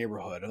of this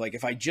neighborhood. Like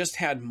if I just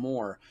had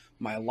more,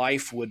 my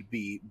life would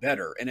be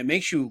better. And it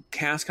makes you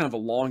cast kind of a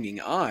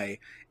longing eye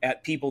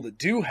at people that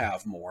do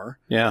have more,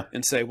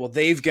 and say, well,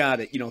 they've got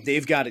it,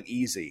 they've got it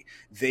easy.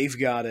 They've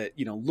got it,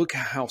 look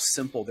how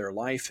simple their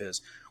life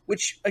is,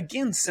 which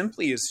again,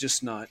 simply is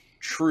just not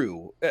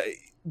true.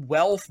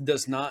 Wealth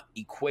does not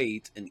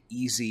equate an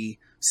easy,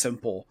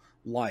 simple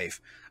life.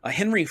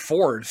 Henry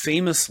Ford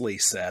famously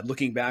said,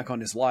 looking back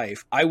on his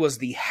life, I was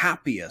the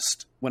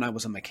happiest when I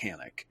was a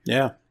mechanic.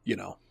 Yeah.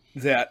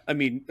 That, I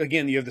mean,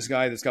 again, you have this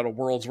guy that's got a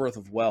world's worth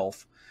of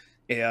wealth,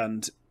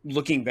 and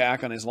looking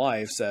back on his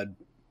life said,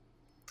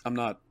 I'm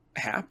not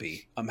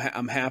happy.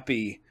 I'm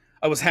happy.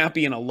 I was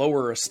happy in a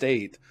lower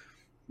estate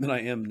than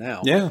I am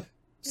now. Yeah.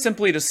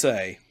 Simply to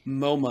say,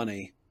 mo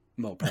money,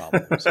 mo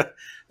problems.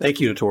 Thank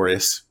you,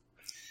 Notorious.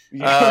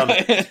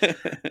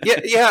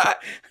 Yeah.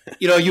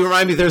 You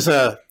remind me, there's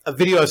a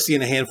video I've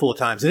seen a handful of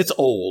times, and it's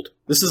old.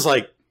 This is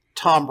like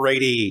Tom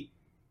Brady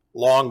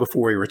long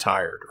before he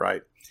retired,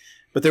 right?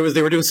 But they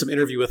were doing some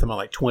interview with him on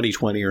like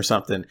 2020 or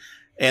something.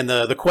 And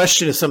the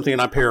question is something,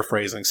 and I'm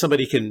paraphrasing.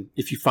 Somebody can,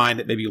 if you find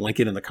it, maybe link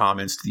it in the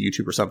comments to the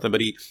YouTube or something.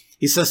 But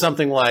he says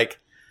something like,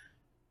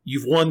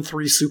 you've won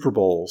 3 Super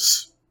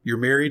Bowls. You're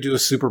married to a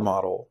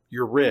supermodel.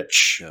 You're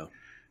rich. Yeah.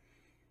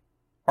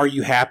 Are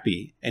you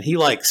happy? And he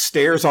like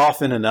stares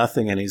off into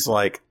nothing, and he's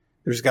like,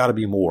 there's got to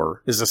be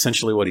more, is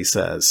essentially what he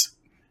says.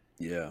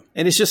 Yeah.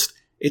 And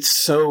it's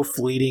so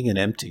fleeting and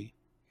empty.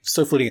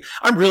 So fleeting.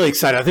 I'm really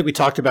excited. I think we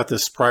talked about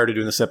this prior to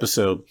doing this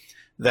episode,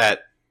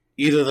 that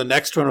either the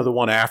next one or the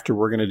one after,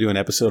 we're going to do an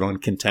episode on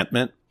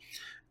contentment.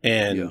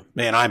 And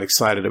man, I'm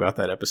excited about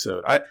that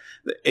episode.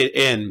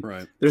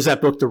 There's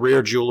that book, The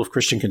Rare Jewel of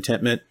Christian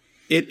Contentment.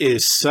 It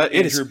is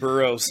Andrew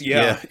Burroughs.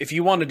 Yeah. If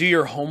you want to do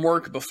your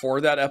homework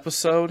before that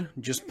episode,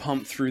 just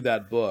pump through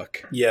that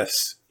book.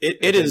 Yes.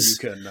 It is.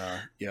 You can,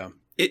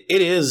 It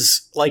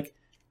is like,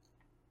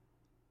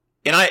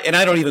 and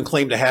I don't even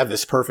claim to have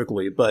this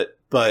perfectly, but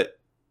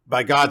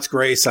by God's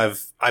grace,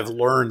 I've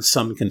learned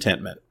some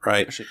contentment,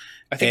 right? Actually,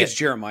 I think it's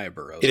Jeremiah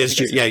Burroughs. It is.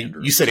 Yeah,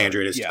 Andrew. You said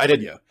Andrew. It is. Yeah, I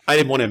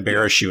didn't want to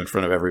embarrass you in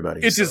front of everybody.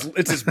 It's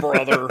his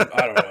brother.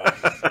 I don't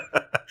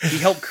know. He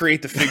helped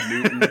create the Fig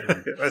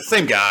Newton.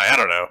 Same guy. I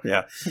don't know.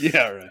 Yeah.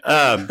 Yeah.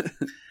 Right.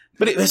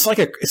 But it's like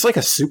a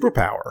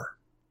superpower,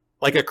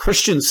 like a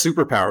Christian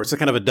superpower. It's a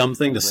kind of a dumb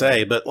thing to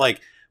say, but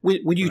like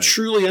when you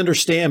truly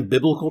understand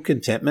biblical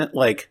contentment,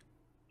 like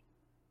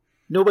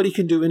nobody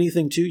can do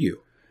anything to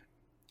you.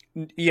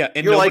 Yeah,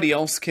 and nobody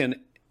else can.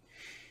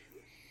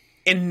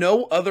 In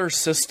no other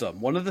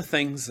system, one of the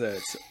things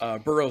that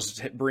Burroughs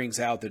brings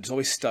out that's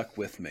always stuck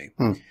with me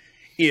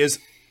is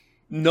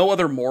no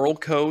other moral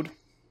code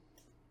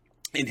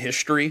in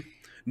history,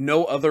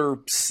 no other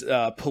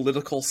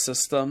political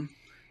system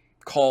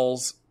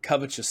calls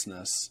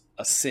covetousness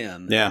a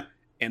sin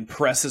and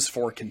presses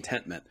for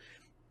contentment.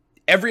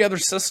 Every other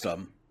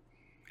system,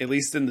 at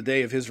least in the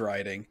day of his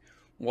writing,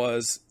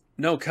 was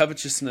no,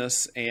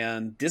 covetousness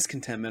and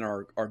discontentment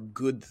are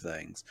good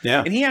things.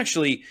 Yeah. And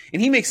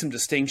he makes some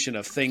distinction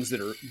of things that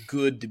are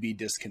good to be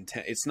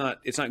discontent. It's not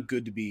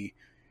good to be,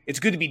 it's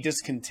good to be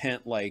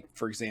discontent. Like,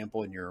 for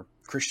example, in your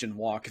Christian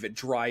walk, if it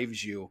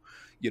drives you,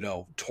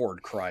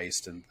 toward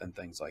Christ and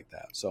things like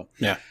that. So,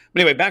 yeah.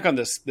 But anyway, back on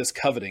this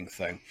coveting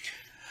thing.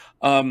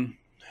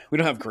 We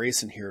don't have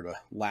Grace in here to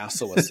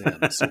lasso us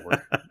in, so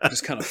we're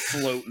just kind of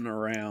floating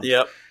around.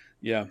 Yep.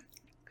 Yeah.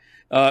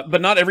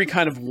 But not every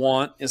kind of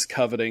want is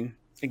coveting.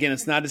 Again,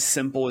 it's not as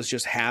simple as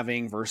just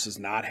having versus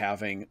not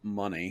having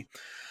money.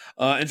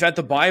 In fact,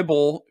 the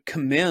Bible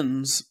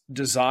commends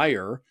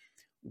desire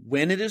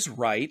when it is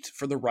right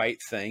for the right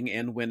thing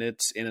and when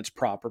it's in its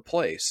proper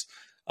place.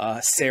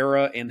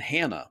 Sarah and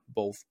Hannah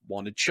both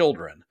wanted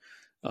children.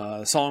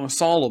 Song of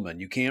Solomon,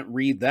 you can't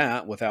read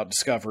that without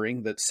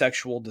discovering that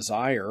sexual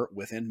desire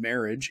within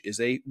marriage is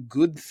a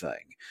good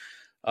thing.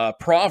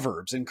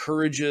 Proverbs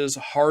encourages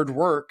hard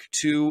work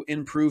to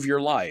improve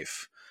your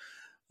life.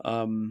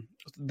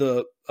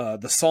 The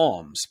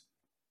Psalms,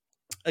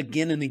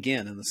 again and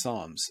again in the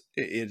Psalms,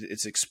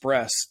 it's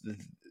expressed that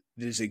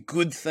it is a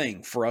good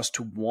thing for us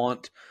to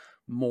want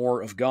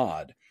more of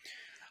God.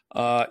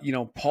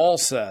 Paul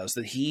says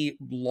that he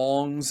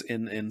longs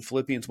in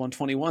Philippians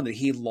 1:21 that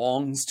he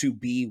longs to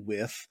be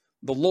with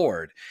the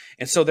Lord.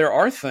 And so there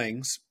are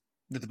things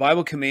that the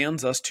Bible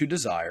commands us to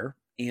desire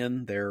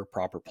in their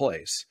proper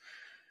place.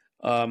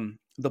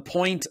 The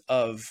point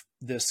of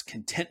this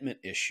contentment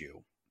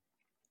issue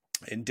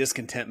and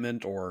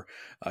discontentment or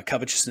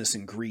covetousness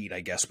and greed,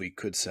 I guess we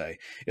could say,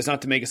 is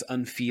not to make us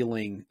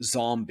unfeeling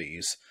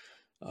zombies.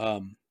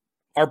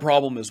 Our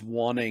problem is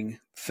wanting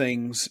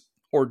things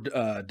or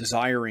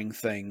desiring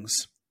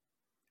things,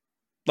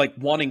 like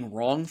wanting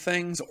wrong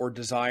things or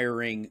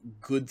desiring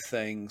good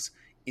things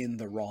in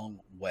the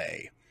wrong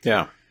way.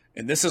 Yeah.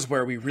 And this is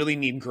where we really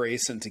need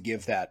Grayson to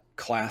give that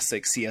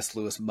classic C.S.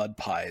 Lewis mud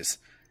pies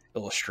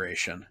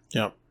illustration.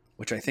 Yeah.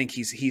 Which I think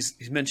he's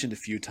mentioned a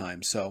few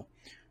times. So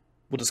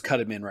we'll just cut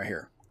him in right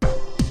here.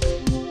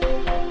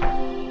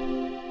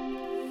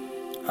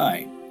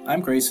 Hi,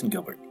 I'm Grayson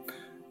Gilbert.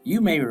 You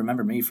may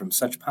remember me from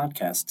such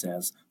podcasts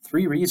as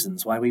 3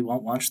 Reasons Why We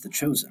Won't Watch The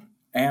Chosen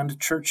and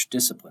Church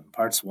Discipline,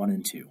 Parts 1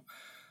 and 2.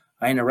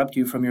 I interrupt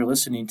you from your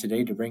listening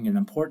today to bring an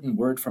important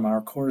word from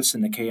our Chorus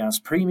in the Chaos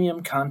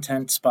premium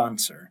content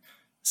sponsor,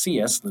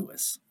 C.S.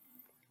 Lewis.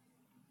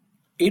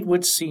 It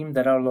would seem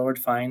that our Lord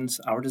finds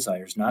our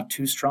desires not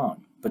too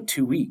strong, but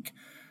too weak.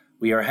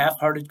 We are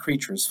half-hearted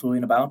creatures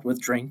fooling about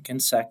with drink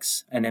and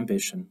sex and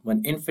ambition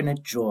when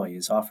infinite joy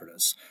is offered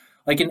us.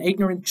 Like an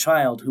ignorant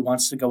child who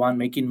wants to go on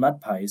making mud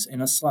pies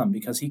in a slum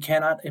because he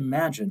cannot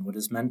imagine what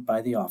is meant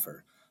by the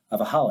offer of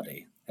a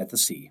holiday at the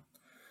sea.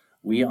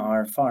 We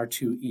are far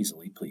too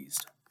easily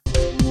pleased.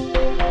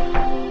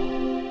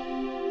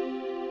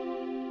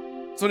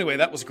 So anyway,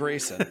 that was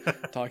Grayson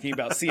talking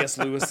about C.S.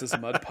 Lewis's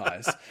mud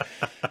pies.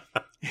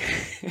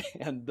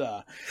 And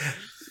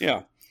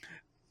yeah.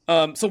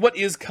 So what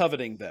is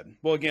coveting then?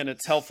 Well, again,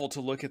 it's helpful to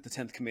look at the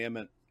 10th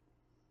commandment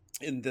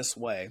in this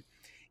way.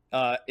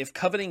 If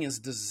coveting is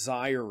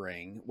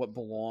desiring what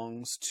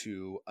belongs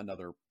to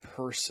another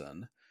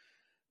person,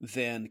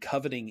 then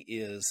coveting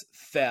is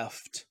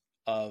theft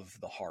of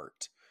the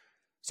heart.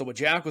 So what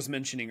Jack was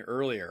mentioning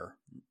earlier,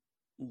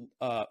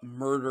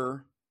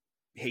 murder,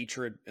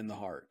 hatred in the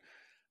heart,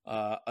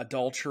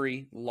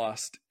 adultery,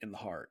 lust in the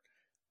heart.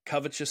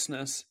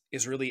 Covetousness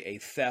is really a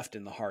theft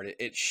in the heart.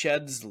 It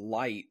sheds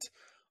light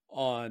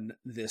on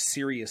this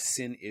serious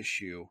sin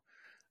issue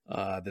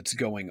that's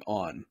going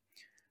on.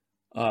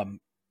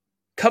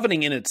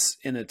 Coveting in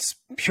its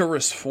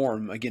purest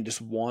form, again,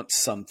 just wants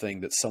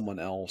something that someone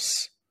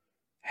else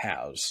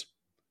has.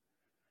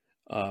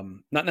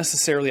 Not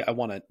necessarily I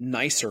want a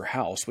nicer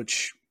house,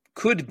 which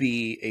could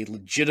be a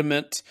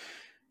legitimate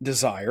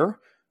desire,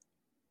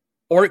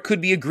 or it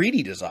could be a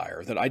greedy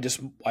desire that I just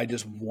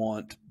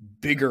want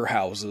bigger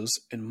houses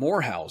and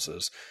more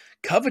houses.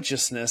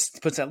 Covetousness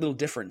puts that little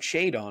different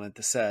shade on it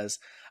that says,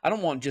 I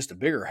don't want just a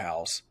bigger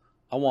house.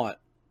 I want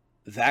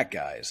that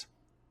guy's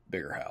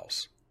bigger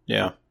house.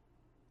 Yeah.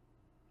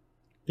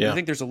 Yeah. I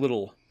think there's a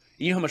little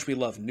You know how much we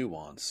love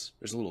nuance.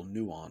 There's a little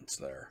nuance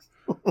there,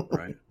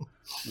 right?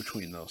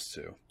 Between those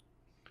two.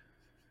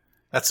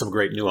 That's some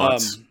great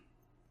nuance.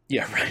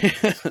 Yeah, right.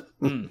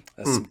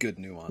 That's some good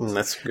nuance.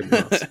 That's good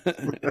nuance.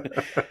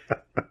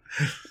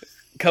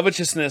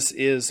 Covetousness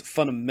is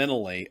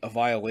fundamentally a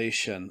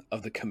violation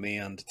of the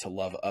command to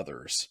love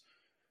others.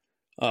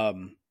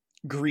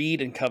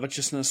 Greed and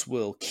covetousness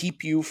will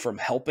keep you from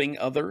helping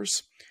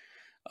others.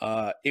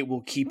 It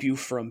will keep you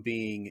from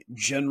being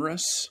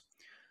generous.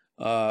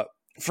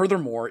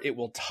 Furthermore, it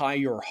will tie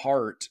your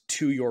heart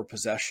to your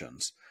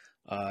possessions,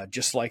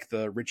 just like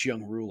the rich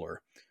young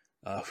ruler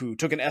who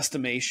took an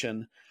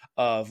estimation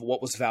of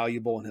what was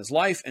valuable in his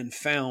life and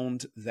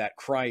found that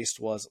Christ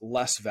was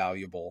less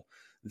valuable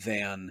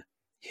than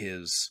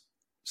his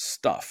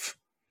stuff.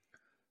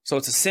 So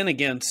it's a sin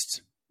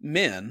against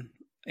men,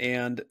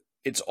 and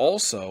it's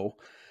also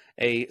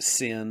a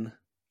sin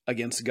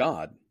against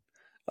God.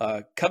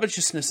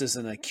 Covetousness is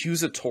an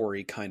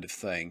accusatory kind of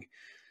thing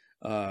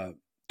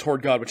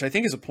toward God, which I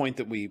think is a point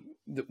that we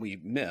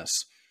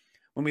miss.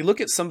 When we look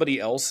at somebody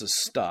else's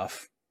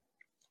stuff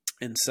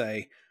and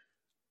say,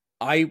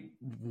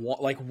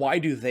 why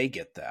do they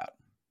get that?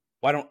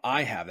 Why don't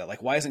I have that?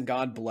 Like, why hasn't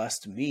God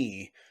blessed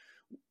me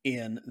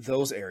in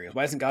those areas?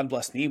 Why hasn't God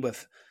blessed me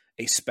with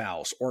a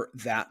spouse or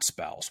that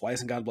spouse? Why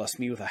hasn't God blessed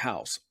me with a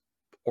house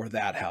or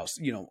that house?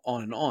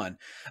 On and on.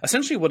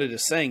 Essentially what it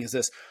is saying is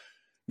this: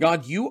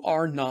 God, you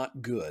are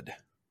not good.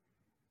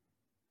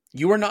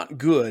 You are not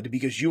good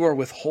because you are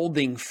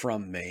withholding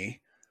from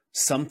me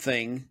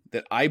something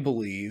that I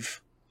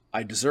believe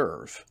I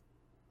deserve.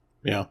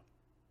 Yeah.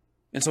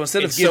 And so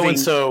instead of giving...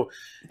 so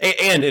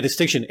and a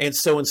distinction, and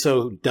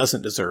so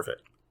doesn't deserve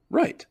it.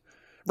 Right.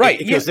 Right.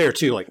 It goes there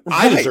too. Like,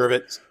 I deserve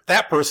it.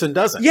 That person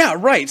doesn't. Yeah,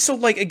 right. So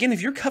like, again,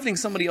 if you're coveting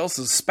somebody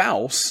else's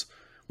spouse,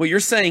 what you're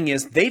saying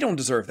is they don't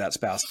deserve that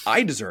spouse.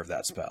 I deserve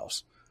that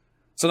spouse.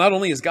 So not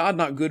only is God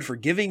not good for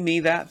giving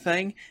me that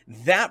thing,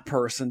 that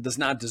person does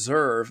not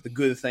deserve the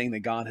good thing that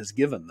God has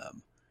given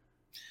them.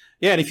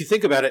 Yeah, and if you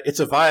think about it, it's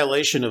a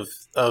violation of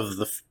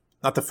the,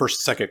 not the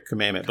first, second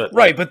commandment, but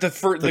right, but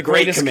the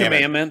greatest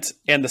commandment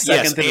and the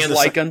second that is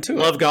like unto it.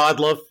 Love God,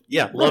 love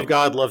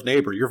God, love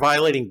neighbor. You're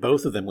violating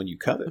both of them when you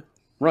covet.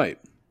 Right.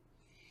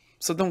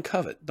 So don't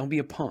covet. Don't be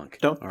a punk.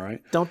 All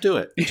right. Don't do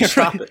it. Just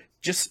stop it.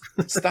 Just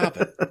stop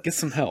it. Get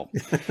some help.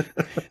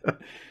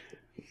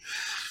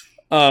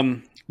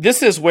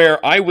 This is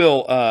where I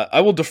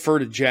will defer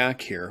to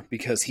Jack here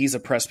because he's a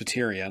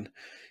Presbyterian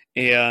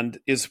and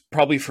is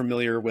probably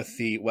familiar with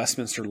the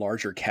Westminster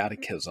Larger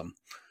Catechism.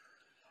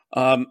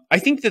 I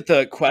think that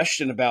the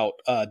question about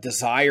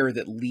desire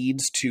that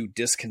leads to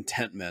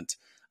discontentment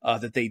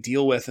that they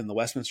deal with in the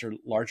Westminster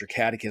Larger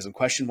Catechism,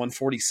 question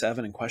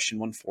 147 and question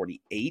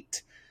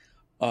 148,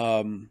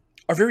 are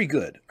very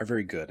good,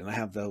 and I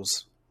have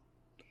those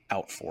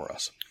out for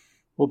us.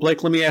 Well,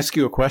 Blake, let me ask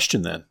you a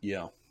question then.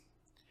 Yeah.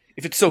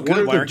 If it's so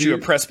good, why aren't you a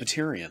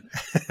Presbyterian?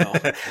 No.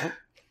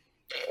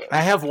 I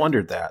have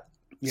wondered that.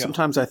 Yeah.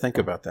 Sometimes I think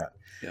about that.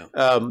 Yeah.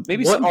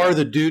 Maybe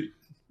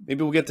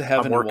maybe we'll get to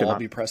heaven and we'll all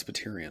be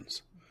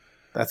Presbyterians.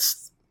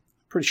 That's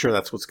pretty sure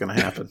that's what's going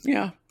to happen.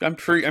 Yeah, I'm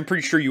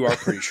pretty sure you are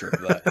pretty sure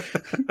of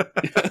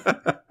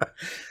that.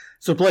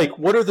 So, Blake,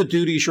 what are the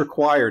duties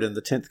required in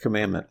the 10th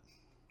commandment?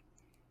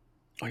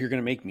 Oh, you're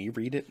going to make me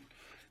read it?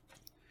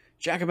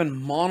 Jack, I've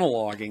been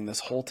monologuing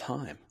this whole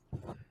time.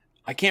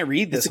 I can't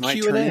read this.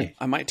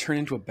 I might turn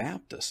into a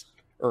Baptist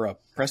or a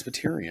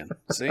Presbyterian.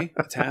 See?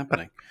 It's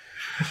happening.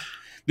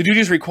 The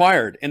duties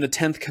required in the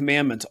 10th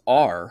commandment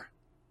are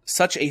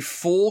such a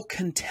full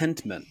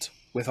contentment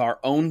with our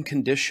own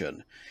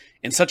condition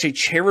and such a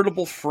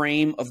charitable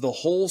frame of the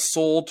whole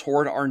soul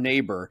toward our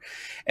neighbor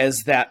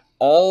as that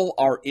all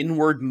our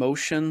inward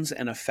motions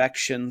and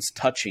affections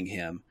touching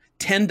him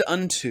tend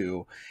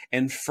unto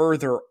and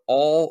further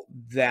all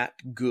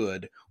that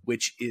good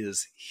which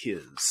is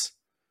his.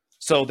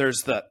 So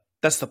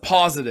that's the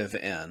positive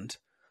end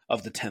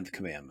of the 10th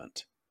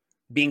commandment.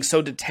 Being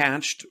so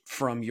detached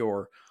from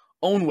your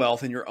own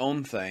wealth and your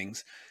own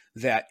things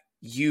that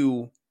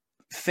you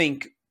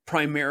think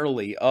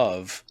primarily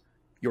of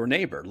your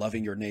neighbor,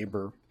 loving your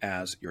neighbor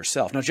as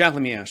yourself. Now, Jack,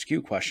 let me ask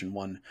you question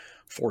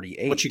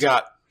 148. What you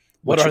got?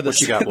 What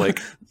you got, Blake?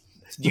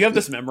 Do you have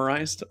this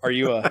memorized? Are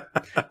you a...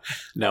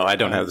 No, I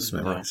don't have this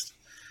memorized.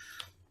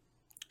 No.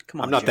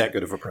 Come on, I'm not Jack. that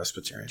good of a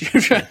Presbyterian.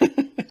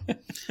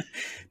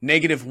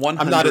 Negative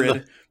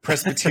 100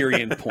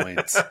 Presbyterian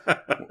points.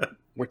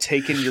 We're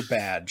taking your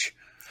badge.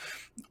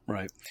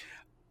 Right.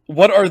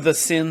 What are the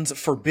sins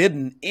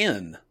forbidden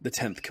in the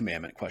 10th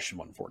commandment? Question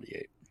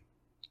 148.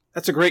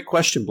 That's a great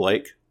question,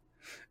 Blake.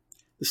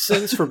 The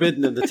sins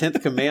forbidden in the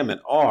 10th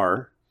commandment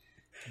are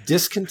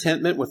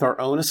discontentment with our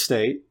own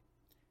estate,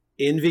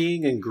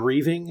 envying and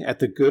grieving at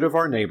the good of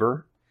our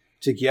neighbor,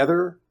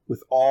 together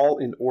with all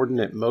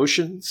inordinate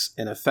motions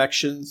and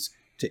affections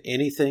to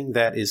anything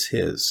that is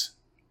his.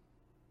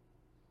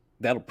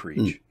 That'll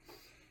preach.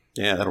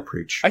 Yeah, that'll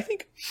preach. I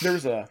think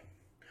there's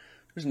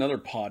another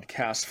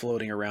podcast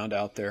floating around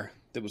out there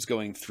that was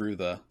going through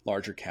the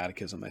larger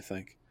catechism, I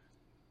think.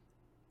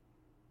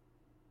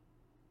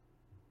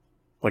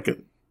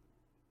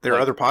 There are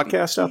other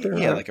podcasts out there?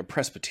 Yeah, like a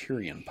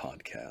Presbyterian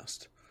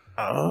podcast.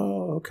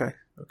 Oh, okay.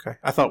 Okay.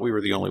 I thought we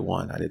were the only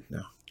one. I didn't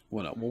know.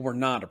 Well, no, we're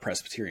not a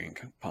Presbyterian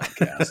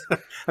podcast.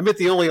 I meant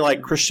the only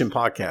Christian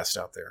podcast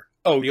out there.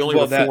 Oh, the only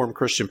Reformed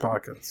Christian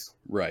podcast.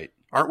 Right.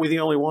 Aren't we the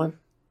only one?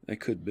 It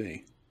could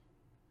be.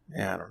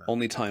 Yeah, I don't know.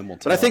 Only time will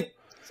tell. But I think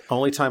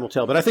only time will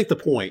tell. But I think the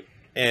point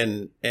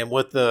and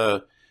what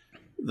the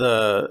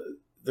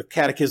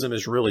catechism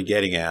is really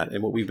getting at,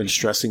 and what we've been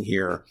stressing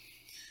here.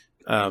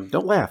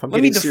 Don't laugh.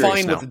 Let me tell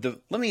you what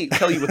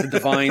the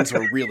divines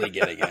were really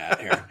getting at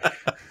here.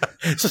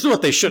 This is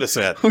what they should have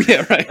said. Oh,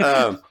 yeah, right.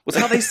 Was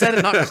how they said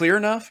it not clear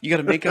enough? You got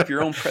to make up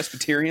your own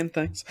Presbyterian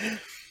things.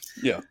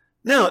 Yeah.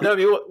 No. I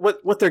mean,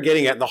 what they're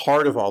getting at in the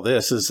heart of all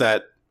this is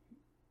that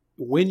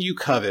when you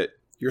covet,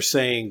 you're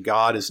saying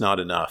God is not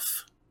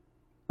enough.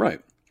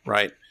 Right.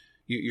 Right.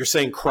 You're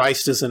saying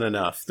Christ isn't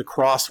enough. The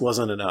cross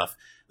wasn't enough.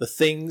 The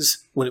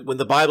things when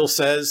the Bible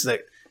says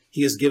that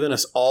He has given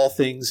us all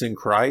things in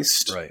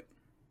Christ. Right.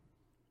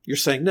 You're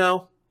saying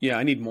no. Yeah,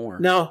 I need more.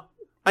 No,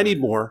 I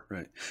need more.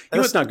 Right.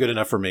 That's not good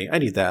enough for me. I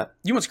need that.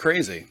 You know what's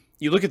crazy?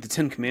 You look at the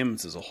Ten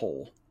Commandments as a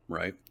whole,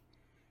 right?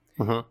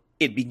 Uh-huh.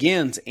 It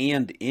begins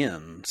and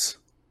ends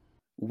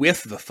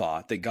with the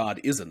thought that God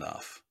is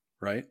enough,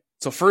 right?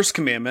 So first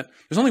commandment,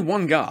 there's only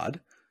one God,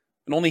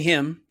 and only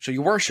Him shall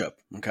you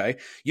worship, okay?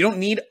 You don't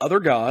need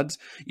other gods.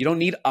 You don't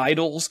need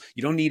idols.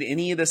 You don't need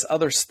any of this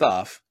other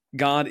stuff.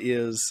 God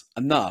is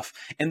enough.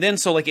 And then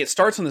so it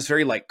starts on this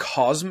very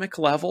cosmic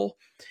level,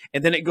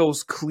 and then it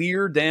goes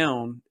clear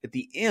down at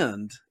the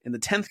end in the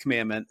 10th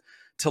commandment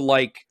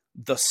to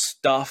the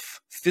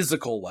stuff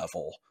physical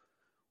level,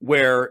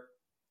 where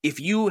if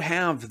you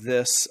have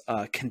this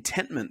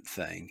contentment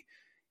thing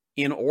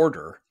in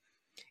order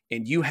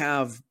and you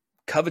have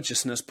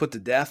covetousness put to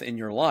death in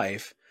your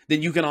life,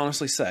 then you can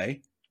honestly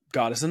say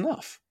God is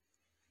enough.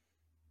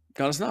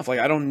 God is enough.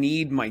 I don't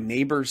need my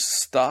neighbor's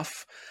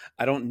stuff.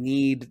 I don't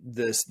need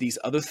these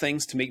other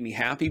things to make me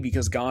happy,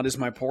 because God is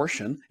my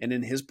portion, and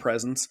in His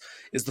presence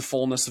is the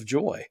fullness of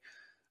joy.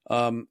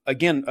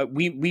 Again,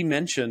 we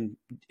mentioned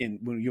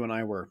when you and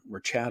I were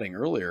chatting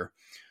earlier,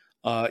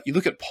 you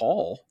look at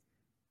Paul.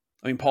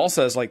 I mean, Paul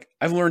says,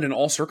 I've learned in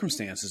all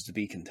circumstances to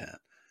be content.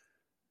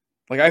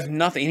 I have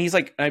nothing. And he's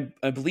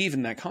I believe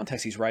in that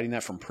context, he's writing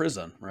that from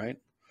prison, right?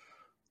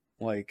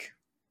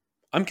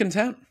 I'm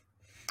content.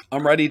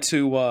 I'm ready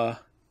to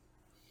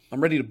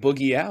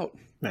boogie out.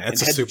 Man, and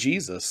head to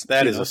Jesus.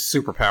 That is a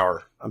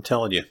superpower. I'm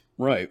telling you.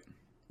 Right.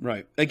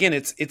 Again,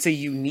 it's a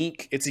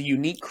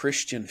unique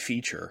Christian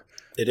feature.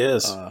 It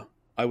is.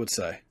 I would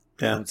say.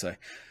 Yeah. I would say.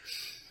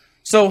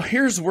 So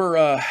here's where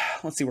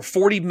let's see, we're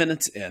 40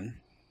 minutes in.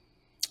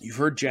 You've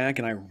heard Jack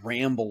and I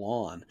ramble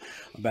on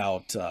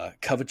about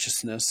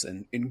covetousness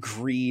and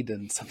greed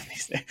and some of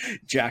these things.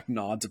 Jack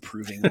nods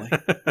approvingly.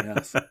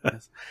 Yes.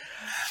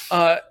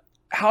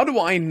 How do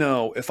I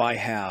know if I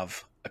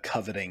have a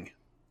coveting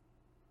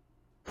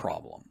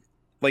problem?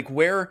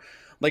 Where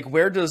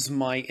does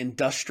my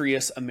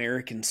industrious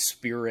American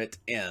spirit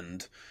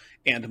end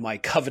and my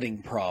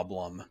coveting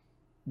problem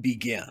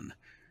begin?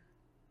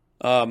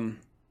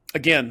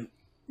 Again,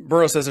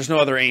 Burroughs says there's no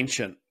other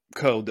ancient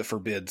code that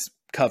forbids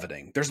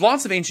coveting. There's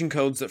lots of ancient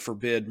codes that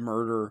forbid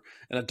murder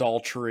and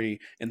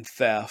adultery and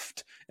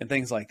theft and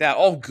things like that.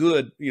 All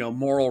good,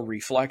 moral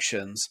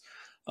reflections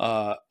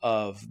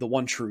of the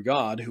one true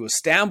God who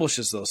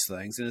establishes those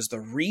things and is the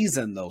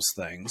reason those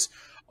things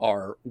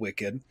are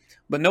wicked.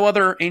 But no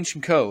other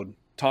ancient code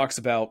talks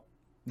about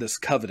this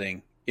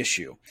coveting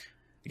issue.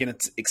 Again,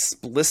 it's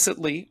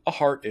explicitly a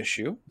heart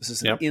issue. This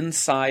is an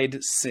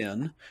inside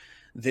sin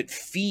that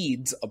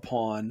feeds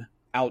upon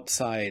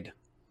outside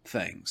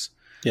things.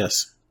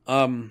 Yes.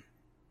 Kevin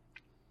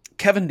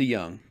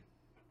DeYoung,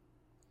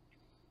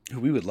 who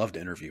we would love to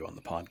interview on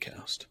the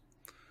podcast.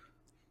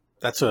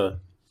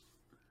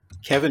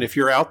 Kevin, if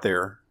you're out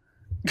there.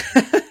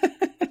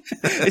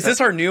 Is this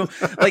our new,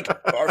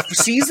 our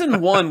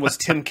season 1 was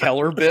Tim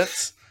Keller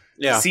bits.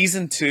 Yeah.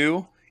 Season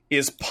 2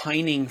 is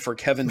pining for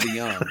Kevin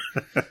DeYoung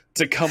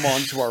to come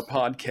on to our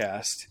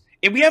podcast.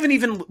 And we haven't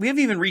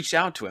even reached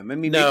out to him. I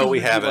mean, no,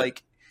 we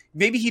haven't.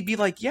 Maybe he'd be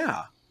like,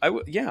 yeah,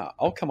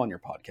 I'll come on your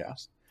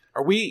podcast.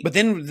 Are we? But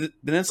then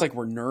it's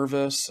we're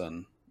nervous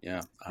and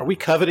yeah. Are we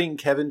coveting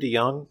Kevin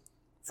DeYoung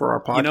for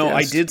our podcast?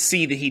 I did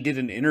see that he did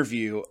an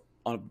interview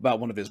about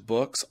one of his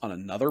books on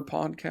another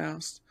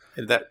podcast.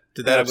 Did that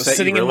I was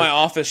sitting in my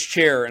office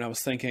chair and I was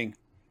thinking,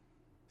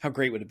 how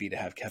great would it be to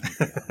have Kevin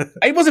DeYoung?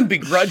 I wasn't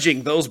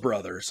begrudging those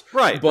brothers,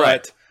 right?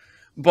 But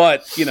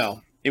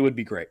it would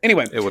be great.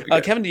 Anyway, it would be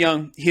great. Kevin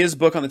DeYoung, his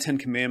book on the 10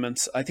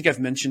 Commandments, I think I've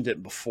mentioned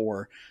it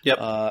before.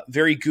 Yep.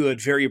 Very good,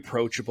 very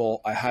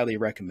approachable. I highly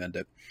recommend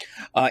it.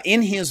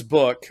 In his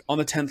book on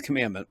the 10th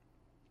commandment,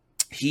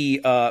 he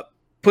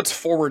puts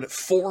forward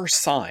 4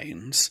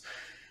 signs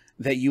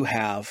that you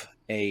have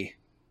a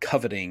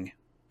coveting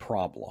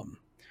problem.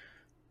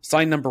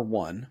 Sign number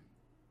 1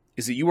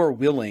 is that you are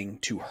willing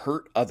to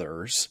hurt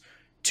others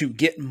to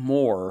get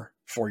more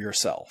for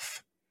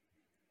yourself.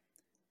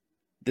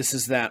 This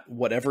is that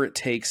whatever it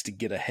takes to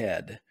get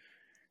ahead,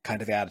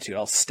 kind of attitude.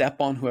 I'll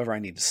step on whoever I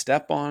need to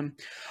step on.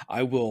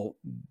 I will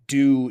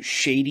do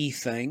shady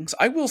things.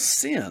 I will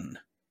sin.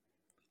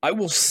 I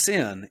will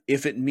sin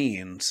if it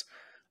means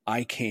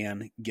I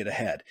can get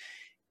ahead.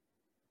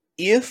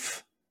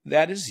 If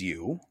that is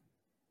you,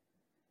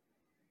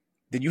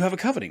 then you have a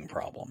coveting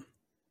problem.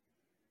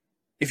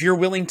 If you're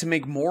willing to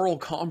make moral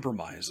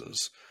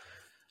compromises,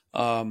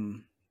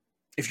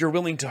 if you're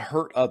willing to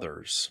hurt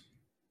others,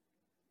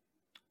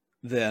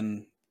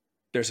 then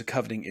there's a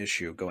coveting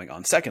issue going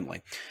on.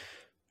 Secondly,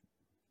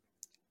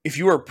 if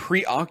you are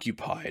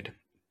preoccupied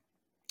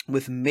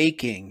with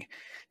making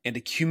and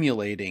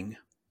accumulating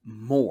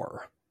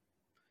more,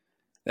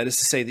 that is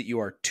to say that you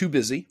are too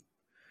busy,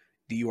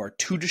 that you are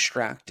too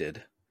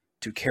distracted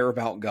to care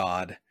about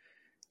God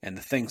and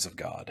the things of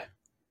God.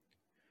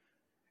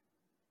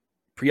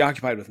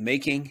 Preoccupied with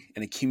making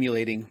and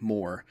accumulating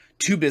more,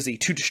 too busy,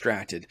 too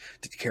distracted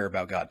to care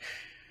about God.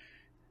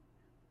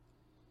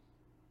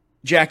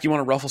 Jack, you want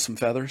to ruffle some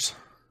feathers?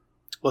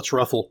 Let's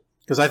ruffle,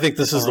 because I think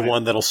this is the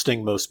one that'll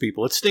sting most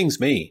people. It stings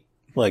me,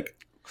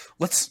 like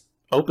let's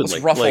openly.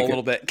 Let's ruffle a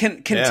little bit.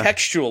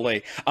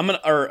 Contextually, yeah. I'm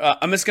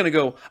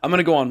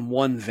gonna go on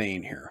one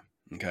vein here.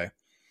 Okay,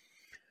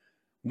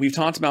 we've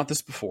talked about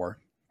this before.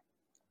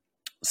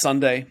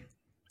 Sunday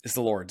is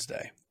the Lord's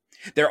Day.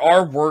 There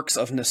are works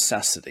of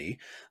necessity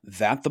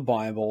that the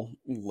Bible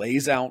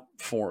lays out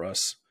for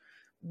us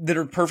that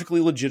are perfectly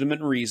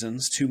legitimate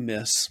reasons to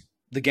miss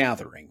the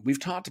gathering. We've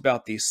talked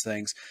about these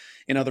things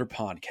in other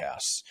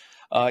podcasts.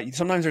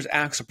 Sometimes there's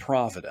acts of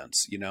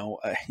providence. You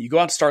go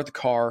out to start the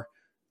car,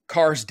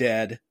 car's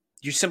dead.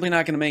 You're simply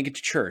not going to make it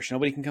to church.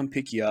 Nobody can come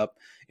pick you up.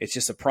 It's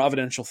just a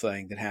providential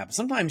thing that happens.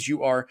 Sometimes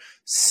you are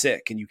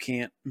sick and you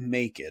can't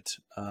make it,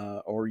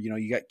 or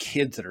you got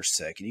kids that are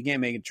sick and you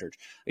can't make it to church.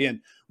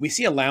 Again, we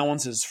see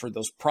allowances for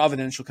those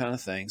providential kind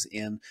of things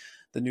in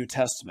the New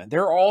Testament.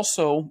 There are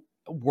also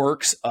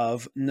works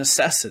of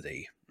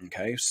necessity.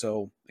 Okay,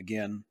 so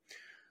again,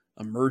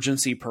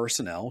 emergency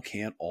personnel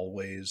can't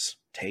always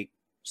take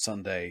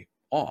Sunday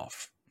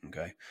off.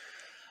 Okay,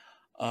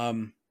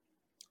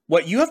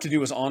 what you have to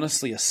do is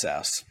honestly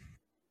assess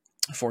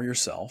for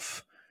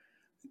yourself.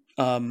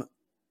 Am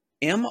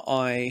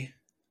I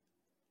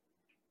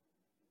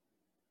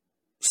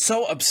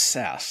so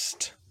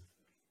obsessed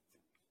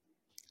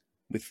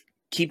with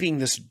keeping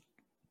this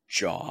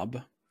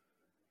job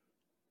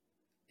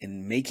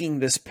and making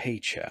this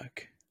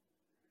paycheck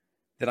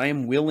that I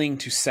am willing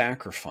to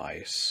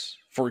sacrifice,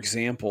 for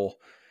example,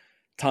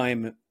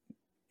 time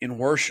in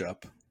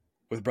worship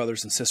with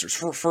brothers and sisters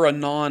for a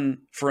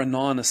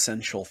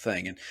non-essential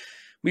thing? And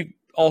we've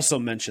also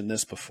mentioned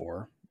this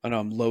before. I know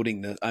I'm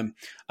loading this. I'm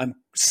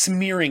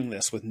smearing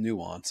this with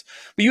nuance.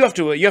 But you have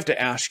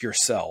to ask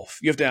yourself.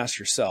 You have to ask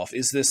yourself: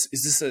 Is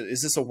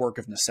this a work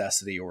of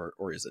necessity or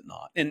is it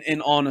not?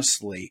 And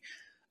honestly,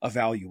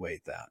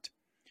 evaluate that.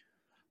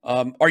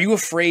 Are you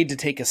afraid to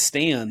take a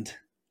stand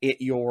at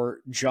your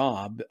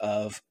job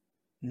of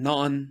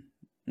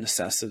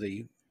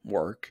non-necessity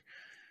work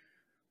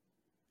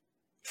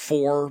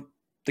for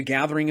the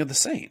gathering of the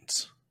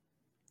saints?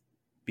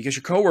 Because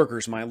your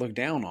coworkers might look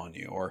down on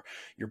you, or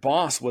your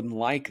boss wouldn't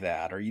like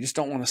that, or you just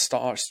don't want to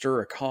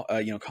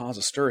cause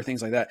a stir,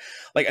 things like that.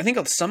 Like, I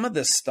think some of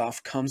this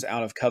stuff comes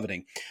out of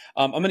coveting.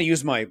 I'm going to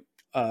use my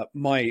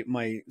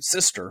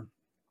sister,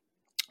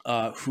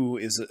 who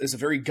is a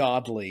very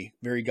godly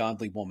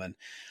woman.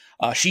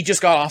 She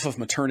just got off of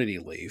maternity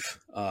leave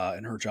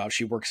in her job.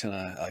 She works in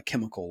a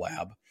chemical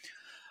lab.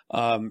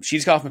 She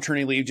just got off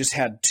maternity leave. Just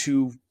had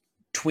two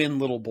twin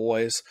little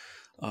boys.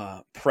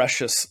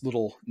 Precious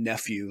little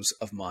nephews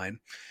of mine.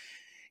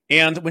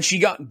 And when she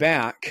got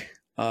back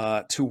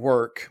to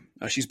work,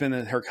 she's been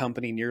at her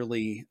company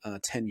nearly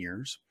 10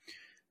 years.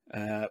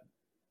 The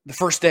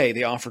first day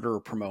they offered her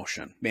a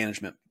promotion,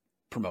 management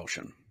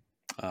promotion,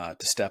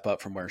 to step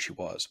up from where she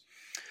was.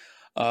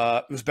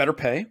 It was better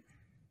pay,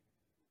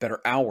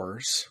 better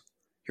hours.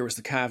 Here was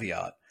the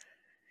caveat.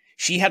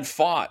 She had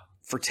fought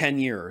for 10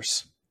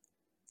 years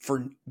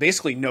for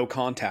basically no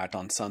contact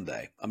on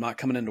Sunday. I'm not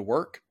coming into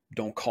work.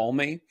 Don't call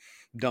me.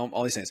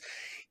 All these things.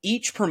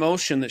 Each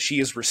promotion that she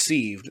has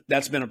received,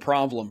 that's been a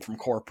problem from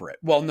corporate.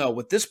 Well, no,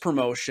 with this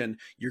promotion,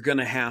 you're going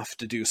to have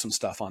to do some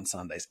stuff on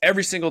Sundays.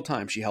 Every single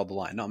time she held the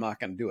line. No, I'm not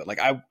going to do it. Like,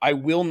 I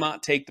will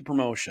not take the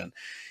promotion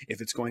if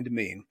it's going to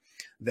mean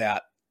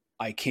that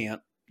I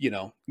can't,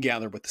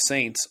 gather with the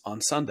saints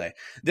on Sunday.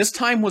 This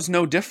time was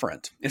no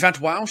different. In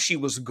fact, while she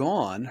was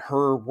gone,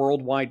 her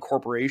worldwide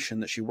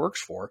corporation that she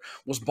works for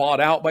was bought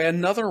out by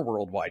another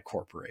worldwide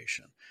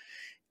corporation.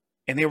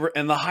 And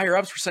the higher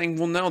ups were saying,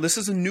 well, no, this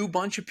is a new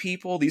bunch of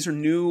people. These are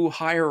new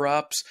higher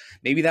ups.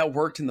 Maybe that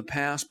worked in the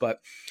past, but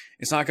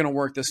it's not going to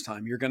work this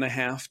time. You're going to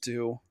have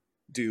to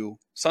do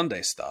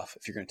Sunday stuff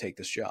if you're going to take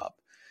this job.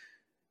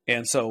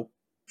 And so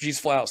she's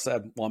flat out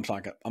said, well,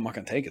 I'm not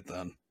going to take it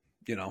then.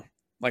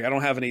 Like, I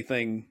don't have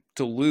anything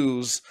to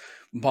lose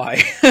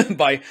by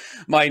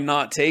by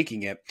not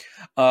taking it.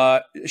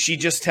 She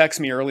just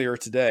texted me earlier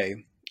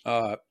today.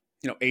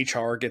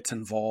 HR gets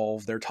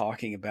involved. They're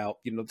talking about,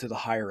 to the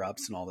higher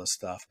ups and all this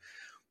stuff.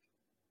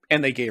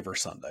 And they gave her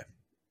Sunday.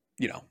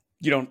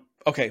 you don't,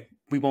 okay,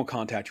 we won't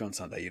contact you on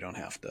Sunday. You don't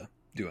have to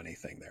do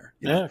anything there.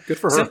 Yeah, good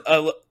for her.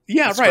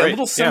 That's right. Great. A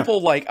little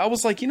simple, I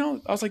was like,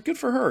 good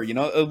for her,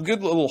 a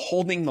good little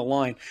holding the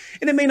line.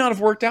 And it may not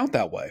have worked out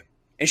that way.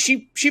 And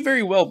she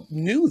very well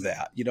knew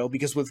that,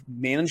 because with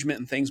management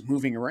and things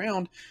moving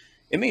around,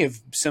 it may have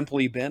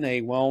simply been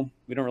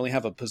we don't really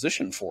have a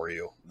position for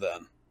you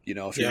then,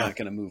 if you're not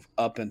going to move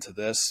up into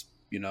this,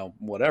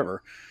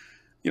 whatever,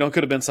 it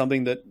could have been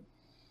something that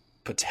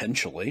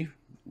potentially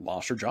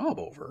lost her job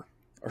over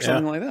or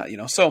something like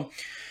that, So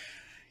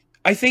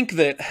I think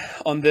that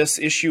on this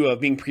issue of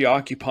being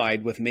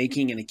preoccupied with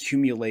making and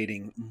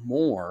accumulating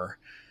more,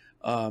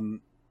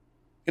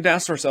 to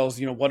ask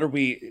ourselves,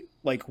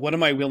 what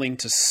am I willing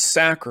to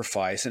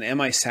sacrifice? And am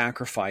I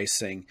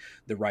sacrificing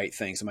the right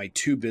things? Am I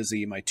too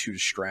busy? Am I too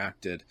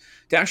distracted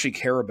to actually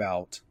care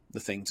about the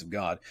things of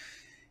God?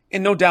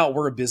 And no doubt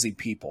we're a busy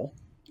people.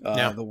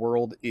 The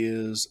world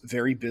is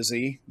very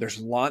busy. There's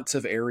lots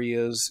of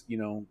areas,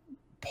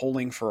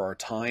 pulling for our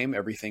time,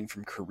 everything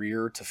from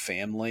career to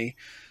family,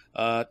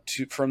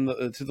 to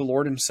the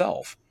Lord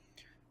himself.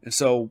 And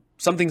so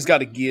something's got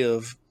to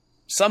give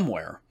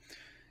somewhere.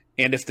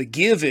 And if the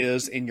give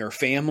is in your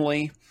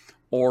family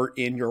or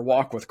in your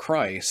walk with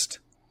Christ,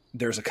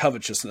 there's a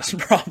covetousness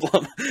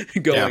problem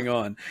going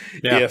on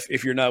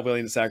if you're not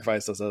willing to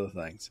sacrifice those other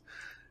things.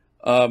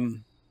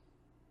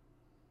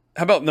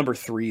 How about number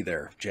 3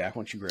 there, Jack?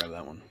 Why don't you grab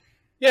that one?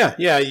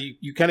 Yeah.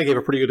 You kind of gave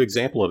a pretty good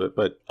example of it,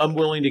 but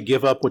unwilling to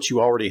give up what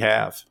you already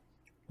have.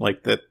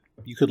 Like that,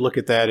 you could look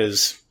at that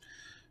as,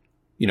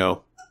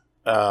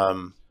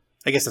 I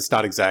guess that's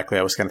not exactly,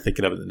 I was kind of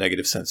thinking of it in the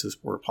negative sense as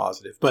more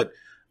positive, but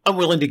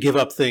unwilling to give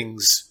up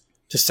things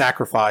to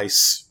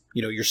sacrifice,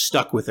 you're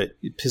stuck with it.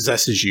 It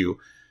possesses you.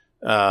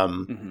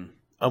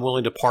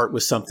 Unwilling to part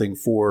with something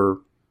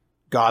for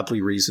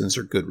godly reasons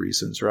or good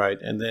reasons. Right.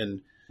 And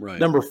then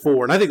number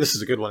 4, and I think this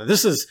is a good one. And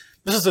this is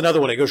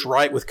another one that goes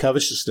right with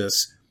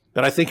covetousness,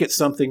 but I think it's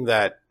something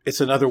that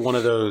it's another one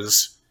of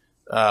those,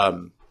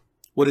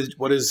 what is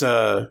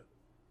Fruit?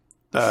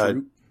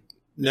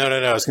 No.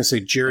 I was going to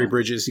say Jerry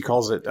Bridges. He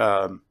calls it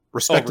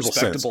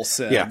respectable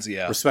sins.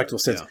 Yeah. Respectable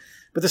sins. Yeah.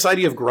 But this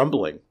idea of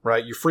grumbling,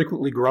 right? You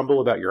frequently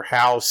grumble about your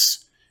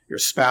house, your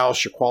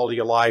spouse, your quality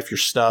of life, your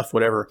stuff,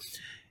 whatever.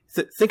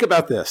 Think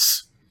about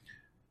this.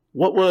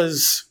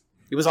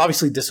 It was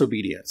obviously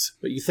disobedience,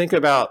 but you think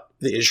about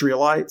the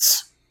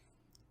Israelites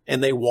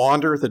and they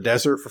wander the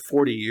desert for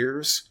 40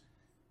 years.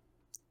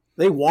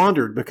 They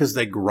wandered because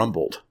they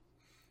grumbled.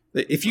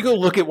 If you go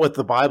look at what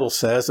the Bible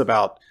says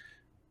about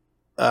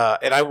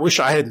and I wish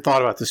I hadn't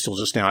thought about this till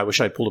just now. I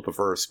wish I'd pulled up a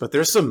verse. But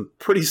there's some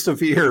pretty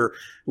severe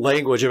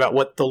language about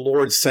what the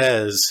Lord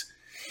says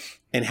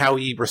and how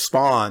he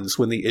responds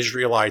when the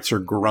Israelites are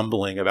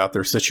grumbling about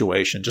their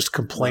situation, just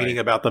complaining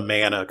about the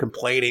manna,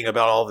 complaining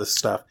about all this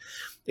stuff.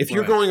 If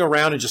you're going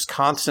around and just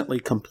constantly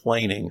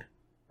complaining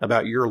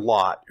about your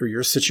lot or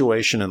your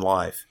situation in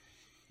life,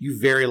 you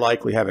very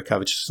likely have a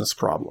covetousness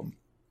problem.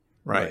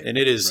 Right. And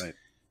it is,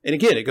 and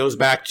again, it goes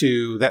back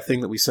to that thing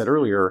that we said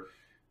earlier.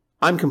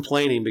 I'm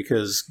complaining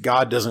because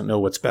God doesn't know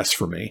what's best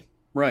for me.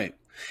 Right.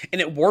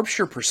 And it warps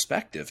your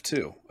perspective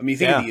too. I mean, you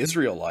think of the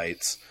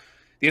Israelites,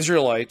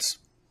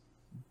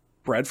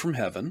 bread from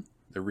heaven,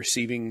 they're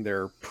receiving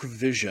their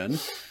provision.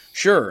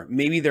 Sure.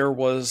 Maybe there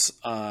was,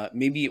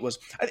 maybe it was,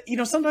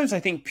 sometimes I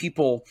think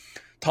people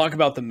talk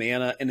about the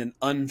manna in an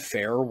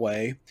unfair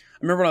way. I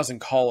remember when I was in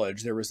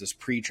college, there was this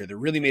preacher that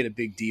really made a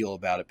big deal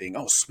about it being,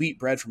 sweet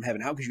bread from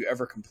heaven. How could you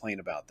ever complain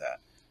about that?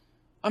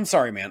 I'm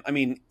sorry, man. I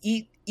mean,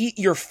 eat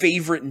your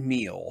favorite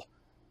meal,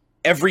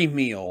 every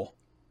meal,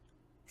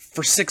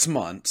 for 6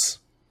 months,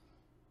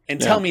 and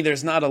tell me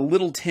there's not a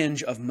little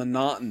tinge of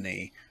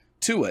monotony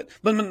to it.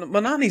 But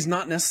monotony is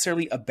not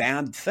necessarily a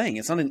bad thing.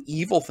 It's not an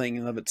evil thing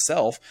in and of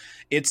itself.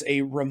 It's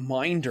a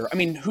reminder. I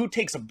mean, who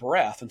takes a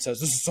breath and says,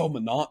 this is so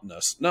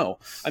monotonous? No.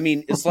 I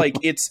mean, it's like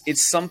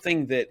it's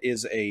something that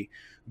is a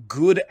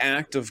good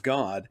act of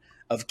God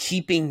of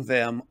keeping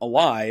them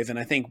alive. And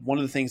I think one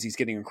of the things he's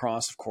getting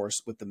across, of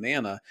course, with the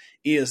manna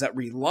is that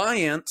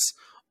reliance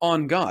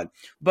on God.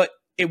 But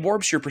it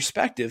warps your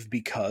perspective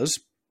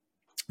because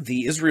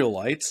the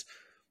Israelites,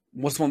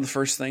 what's one of the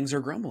first things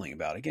they're grumbling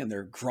about? Again,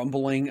 they're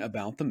grumbling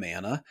about the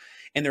manna,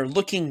 and they're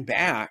looking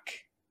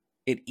back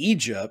at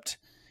Egypt,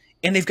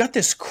 and they've got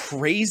this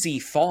crazy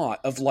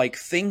thought of like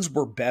things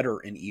were better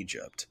in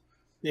Egypt.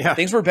 Yeah.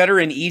 Things were better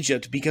in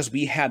Egypt because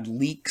we had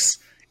leeks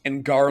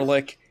and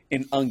garlic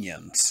and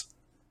onions.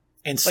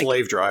 And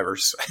slave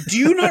drivers. Do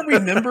you not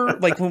remember,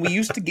 when we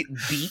used to get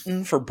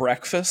beaten for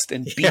breakfast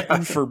and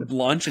beaten for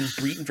lunch and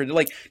beaten for,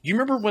 do you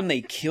remember when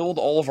they killed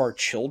all of our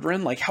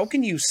children? How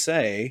can you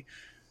say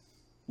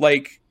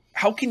that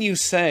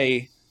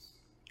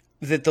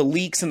the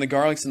leeks and the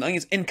garlics and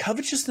onions, and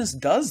covetousness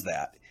does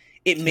that.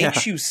 It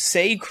makes you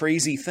say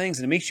crazy things,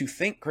 and it makes you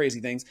think crazy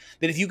things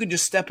that if you could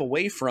just step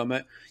away from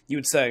it, you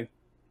would say,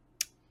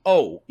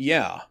 oh,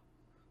 yeah.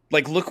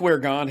 Look where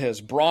God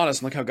has brought us,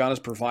 and look how God has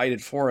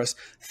provided for us.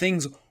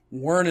 Things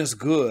weren't as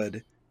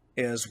good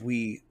as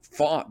we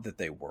thought that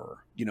they were,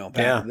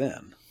 back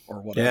then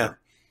or whatever.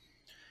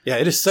 Yeah,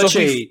 it is so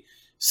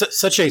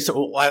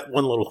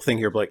one little thing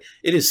here, Blake.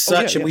 It is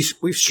such, and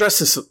we've stressed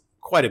this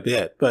quite a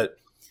bit, but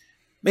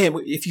man,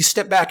 if you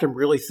step back and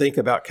really think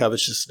about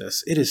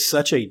covetousness, it is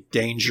such a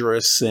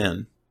dangerous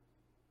sin.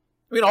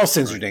 I mean, all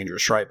sins are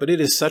dangerous, right? But it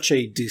is such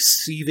a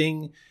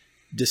deceiving,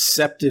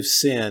 deceptive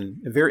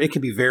sin. It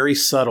can be very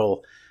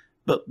subtle.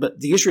 But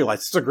the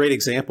Israelites, it's a great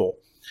example.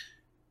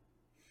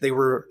 They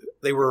were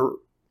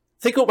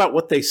think about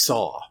what they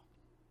saw,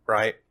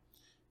 right?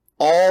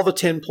 All the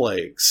 10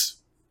 plagues,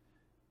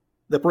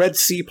 the Red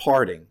Sea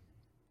parting,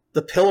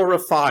 the pillar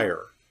of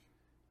fire,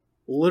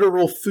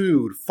 literal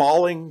food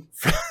falling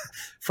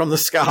from the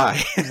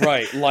sky.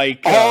 Right,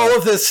 like all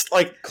of this,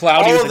 like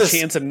Cloudy with a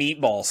Chance of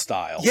Meatball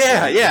style.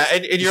 Yeah, right? Yeah,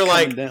 and you're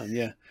like, down,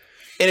 yeah.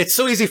 And it's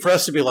so easy for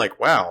us to be like,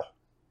 wow,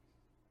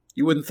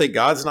 you wouldn't think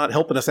God's not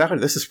helping us out.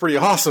 This is pretty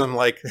awesome.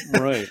 Like,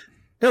 right.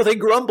 No, they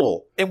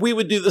grumble, and we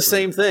would do the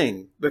same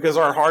thing because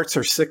our hearts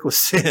are sick with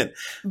sin.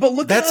 But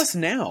look at us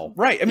now,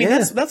 right? I mean,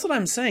 that's what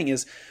I'm saying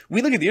is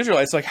we look at the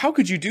Israelites like, how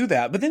could you do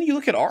that? But then you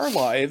look at our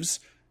lives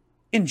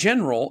in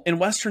general in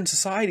Western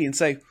society and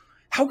say,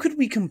 how could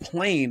we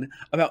complain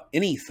about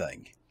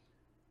anything?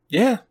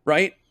 Yeah.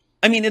 Right?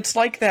 I mean, it's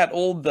like that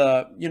old,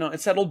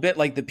 it's that old bit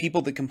like the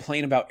people that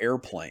complain about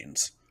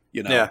airplanes,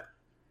 Yeah.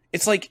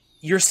 It's like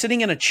you're sitting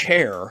in a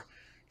chair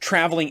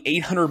traveling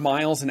 800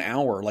 miles an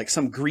hour like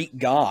some Greek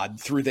god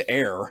through the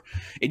air,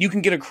 and you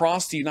can get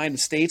across the United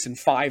States in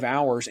 5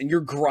 hours, and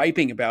you're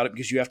griping about it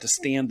because you have to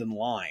stand in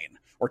line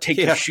or take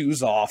your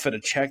shoes off at a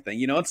check thing.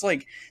 It's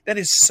like, that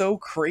is so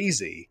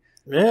crazy.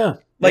 Yeah.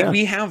 Like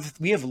we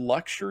have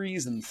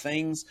luxuries and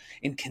things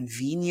and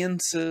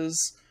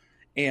conveniences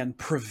and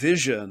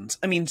provisions.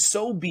 I mean,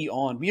 so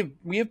beyond,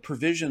 we have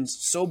provisions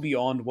so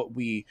beyond what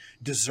we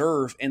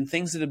deserve, and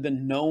things that have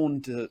been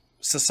known to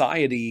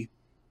society,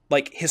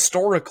 like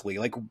historically,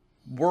 like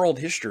world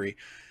history.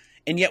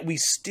 And yet we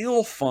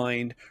still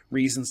find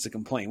reasons to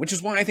complain, which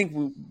is why I think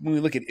when we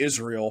look at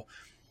Israel,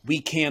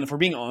 we can, if we're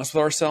being honest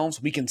with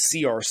ourselves, we can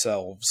see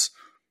ourselves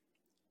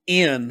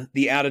in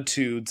the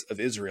attitudes of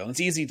Israel. And it's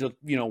easy to,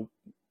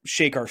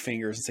 shake our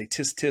fingers and say,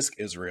 tisk, tisk,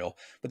 Israel.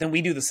 But then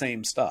we do the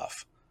same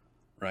stuff,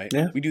 right?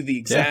 Yeah. We do the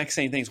exact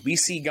same things. We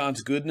see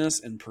God's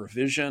goodness and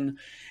provision,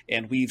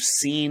 and we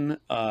see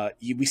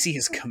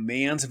his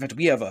commands. In fact,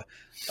 we have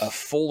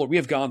we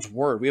have God's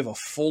word. We have a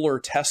fuller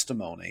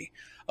testimony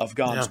of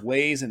God's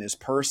ways and his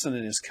person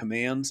and his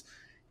commands.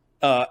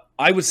 I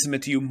would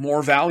submit to you,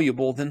 more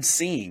valuable than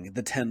seeing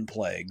the 10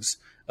 plagues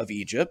of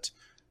Egypt.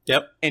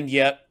 Yep. And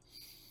yet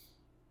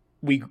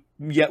we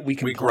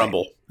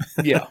grumble.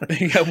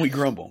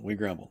 We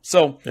grumble.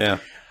 So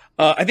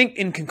I think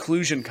in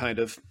conclusion, kind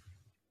of,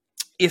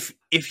 if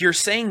you're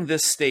saying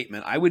this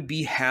statement, I would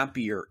be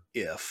happier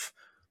if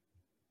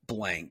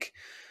blank.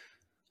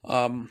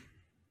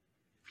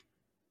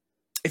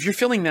 If you're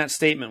filling that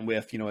statement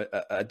with,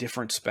 a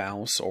different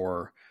spouse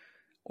or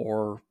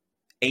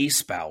a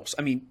spouse,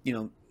 I mean,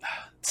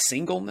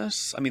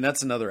 singleness, I mean,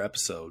 that's another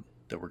episode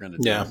that we're going to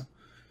do.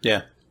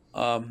 Yeah.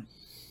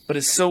 But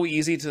it's so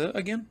easy to,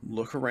 again,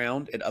 look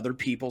around at other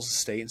people's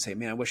estate and say,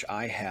 man, I wish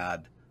I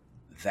had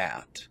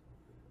that.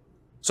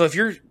 So if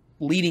you're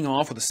leading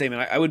off with a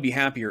statement, I would be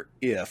happier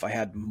if I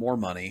had more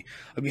money.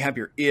 I'd be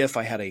happier if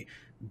I had a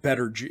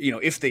better,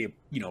 if they,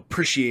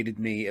 appreciated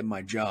me in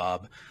my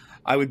job.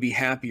 I would be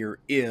happier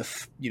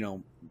if,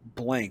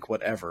 blank,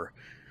 whatever.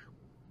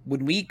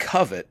 When we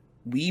covet,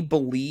 we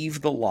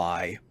believe the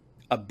lie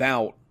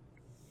about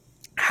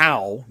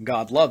how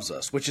God loves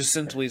us, which is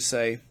simply to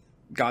say,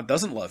 God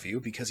doesn't love you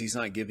because he's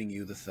not giving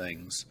you the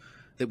things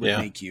that would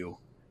make you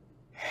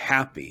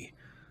happy.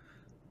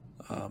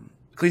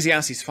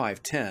 Ecclesiastes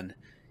 5:10,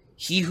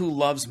 he who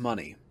loves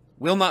money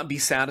will not be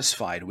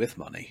satisfied with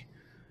money,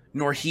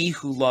 nor he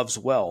who loves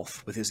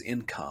wealth with his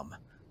income.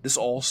 This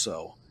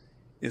also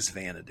is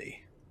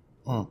vanity.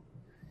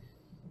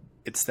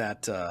 It's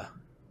that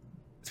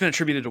it's been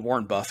attributed to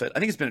Warren Buffett. I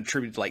think it's been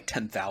attributed to like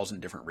 10,000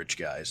 different rich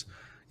guys.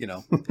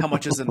 How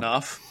much is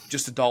enough?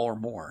 Just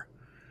 $1 more.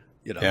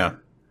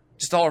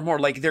 Just $1 more.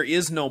 Like, there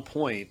is no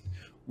point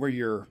where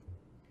you're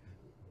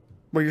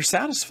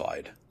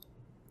satisfied.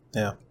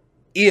 Yeah.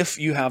 If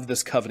you have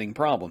this coveting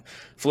problem.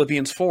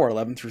 Philippians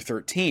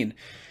 4:11-13.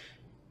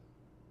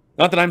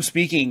 Not that I'm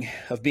speaking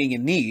of being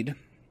in need,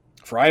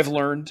 for I have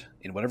learned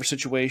in whatever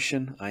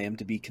situation I am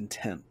to be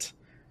content.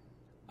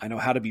 I know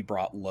how to be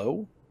brought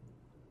low.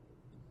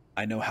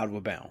 I know how to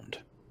abound.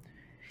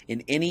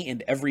 In any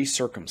and every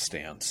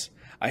circumstance,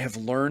 I have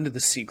learned the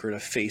secret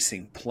of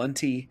facing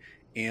plenty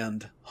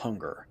and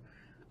hunger,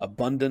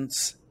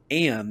 abundance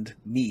and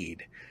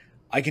need.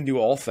 I can do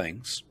all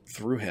things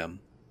through him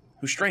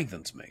who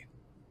strengthens me.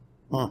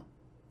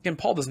 Again,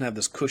 Paul doesn't have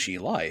this cushy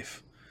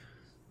life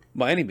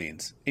by any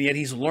means, and yet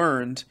he's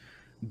learned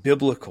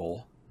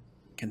biblical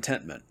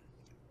contentment.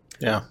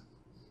 Yeah.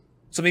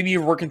 So maybe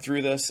you're working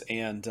through this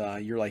and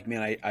you're like,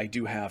 man, I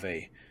do have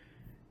a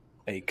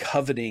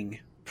coveting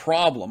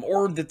problem,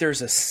 or that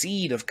there's a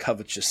seed of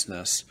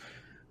covetousness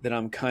that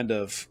I'm kind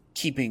of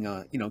keeping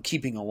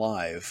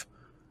alive.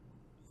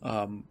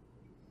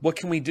 What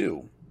can we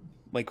do?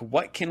 Like,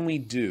 what can we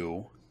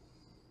do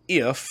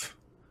if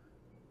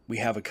we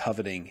have a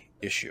coveting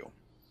issue?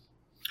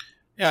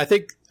 Yeah, I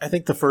think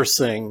the first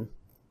thing,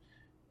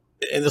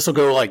 and this will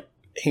go like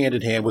hand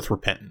in hand with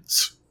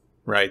repentance,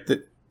 right?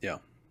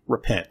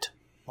 Repent,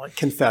 like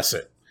confess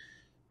it.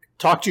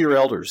 Talk to your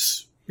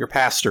elders, your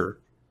pastor.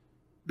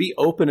 Be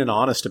open and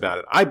honest about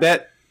it. I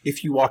bet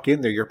if you walk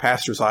in there, your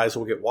pastor's eyes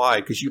will get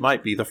wide because you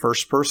might be the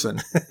first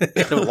person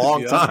in a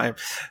long time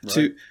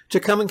to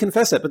come and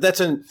confess that. But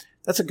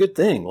that's a good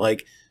thing.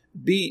 Like,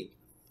 be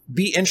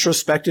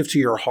introspective to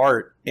your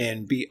heart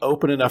and be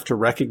open enough to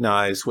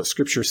recognize what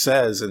Scripture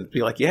says and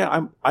be like,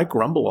 yeah, I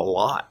grumble a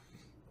lot.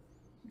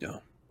 Yeah.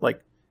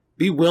 Like,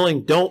 be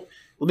willing. Let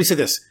me say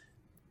this.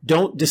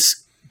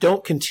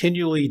 Don't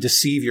continually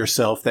deceive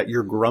yourself that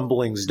your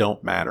grumblings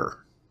don't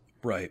matter.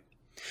 Right.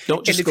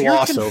 Don't just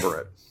gloss over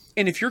it.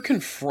 And if you're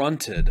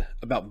confronted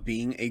about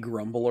being a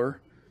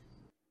grumbler,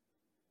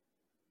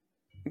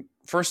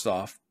 first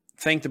off,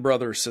 thank the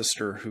brother or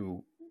sister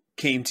who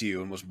came to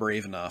you and was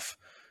brave enough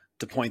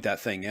to point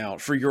that thing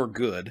out for your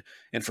good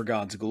and for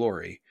God's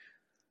glory.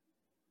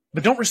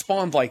 But don't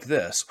respond like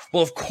this.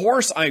 Well, of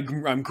course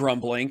I'm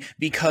grumbling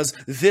because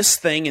this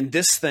thing and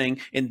this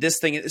thing and this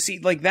thing. See,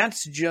 like,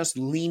 that's just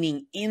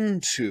leaning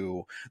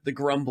into the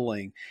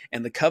grumbling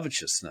and the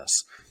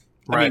covetousness.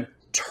 Right. I mean,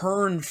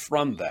 turn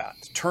from that.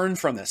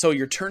 So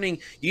you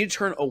need to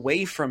turn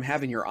away from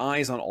having your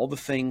eyes on all the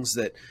things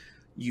that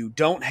you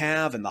don't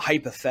have and the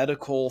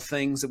hypothetical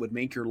things that would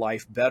make your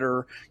life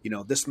better.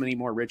 This many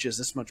more riches,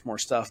 this much more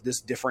stuff, this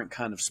different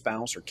kind of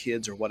spouse or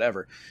kids or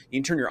whatever. You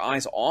need to turn your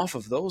eyes off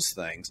of those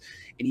things,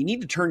 and you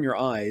need to turn your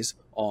eyes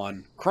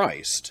on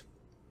Christ.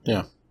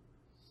 Yeah.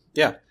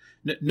 Yeah.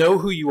 Know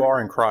who you are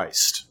in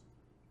Christ,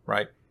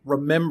 right?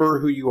 Remember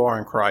who you are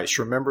in Christ.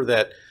 Remember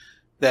that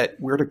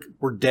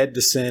we're dead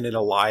to sin and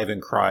alive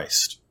in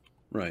Christ.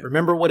 Right.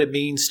 Remember what it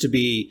means to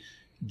be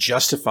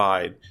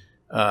justified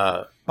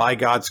by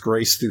God's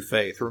grace through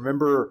faith.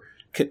 Remember,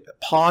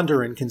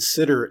 ponder and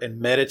consider and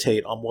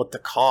meditate on what the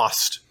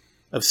cost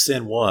of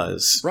sin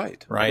was.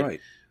 Right.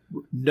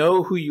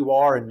 Know who you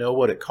are and know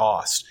what it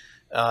cost.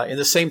 In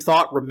the same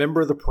thought,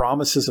 remember the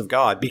promises of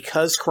God.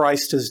 Because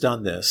Christ has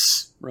done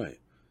this. Right.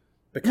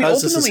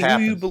 Because this has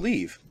happened. Who do you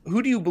believe?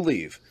 Who do you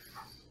believe?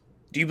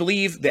 Do you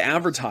believe the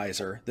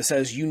advertiser that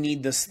says you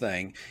need this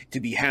thing to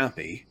be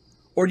happy?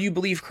 Or do you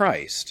believe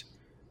Christ?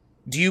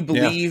 Do you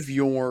believe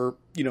your,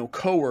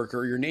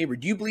 coworker, your neighbor?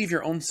 Do you believe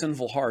your own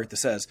sinful heart that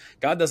says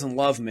God doesn't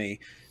love me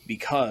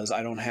because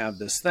I don't have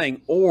this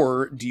thing?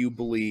 Or do you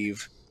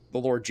believe the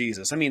Lord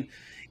Jesus? I mean,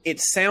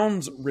 it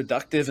sounds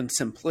reductive and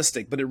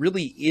simplistic, but it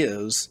really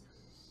is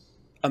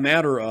a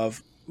matter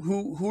of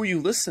who are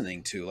you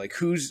listening to?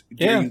 Like,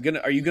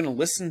 are you gonna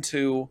listen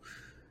to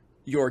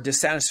your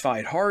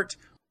dissatisfied heart,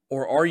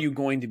 or are you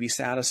going to be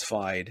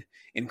satisfied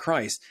in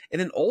Christ? And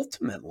then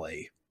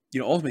ultimately,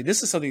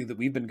 this is something that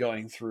we've been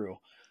going through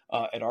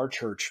at our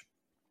church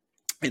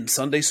in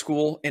Sunday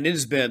school, and it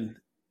has been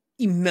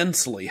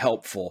immensely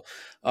helpful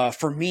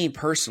for me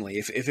personally.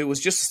 If it was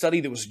just a study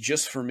that was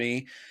just for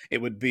me,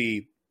 it would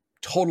be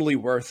totally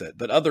worth it.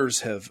 But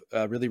others have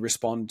really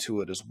responded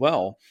to it as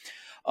well,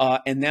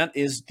 and that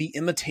is the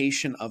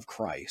imitation of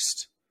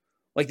Christ.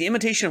 Like the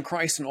imitation of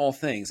Christ in all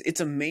things.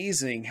 It's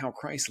amazing how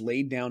Christ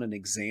laid down an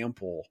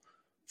example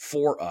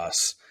for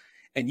us.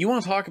 And you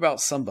want to talk about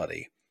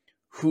somebody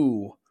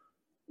who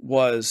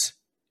was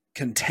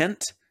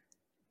content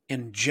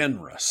and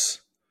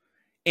generous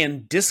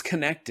and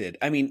disconnected.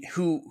 I mean,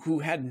 who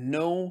had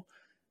no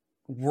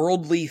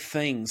worldly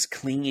things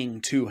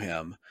clinging to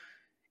him.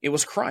 It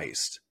was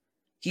Christ.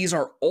 He's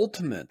our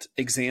ultimate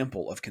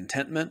example of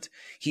contentment.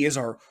 He is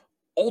our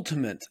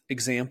ultimate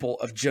example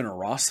of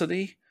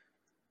generosity.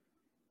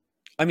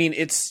 I mean,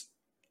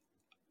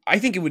 I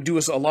think it would do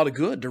us a lot of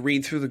good to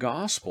read through the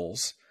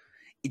Gospels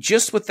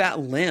just with that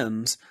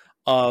lens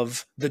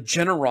of the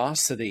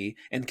generosity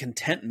and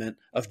contentment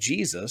of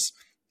Jesus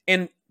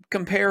and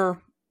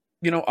compare,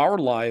 our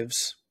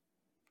lives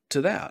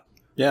to that.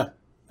 Yeah,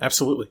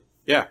 absolutely.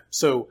 Yeah.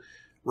 So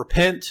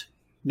repent,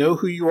 know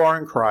who you are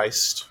in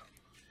Christ,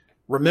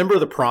 remember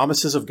the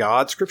promises of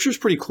God. Scripture is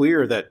pretty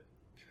clear that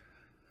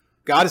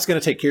God is going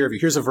to take care of you.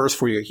 Here's a verse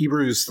for you.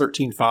 Hebrews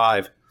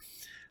 13:5.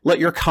 Let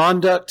your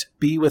conduct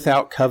be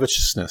without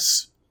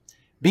covetousness.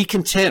 Be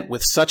content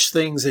with such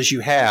things as you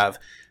have,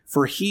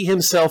 for he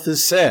himself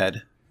has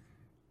said,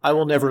 I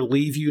will never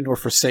leave you nor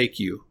forsake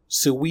you.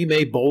 So we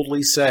may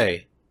boldly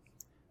say,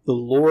 the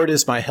Lord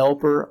is my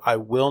helper. I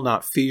will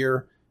not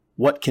fear.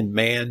 What can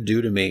man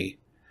do to me?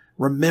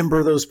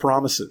 Remember those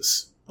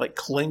promises. Like,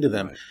 cling to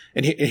them. Right.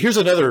 And here's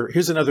another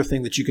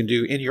thing that you can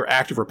do in your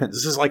act of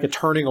repentance. This is like a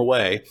turning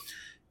away.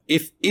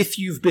 If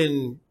you've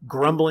been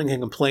grumbling and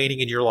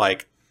complaining and you're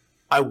like,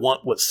 I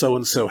want what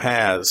so-and-so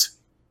has,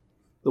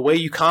 the way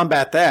you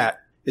combat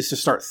that is to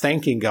start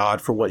thanking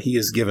God for what he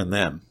has given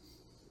them.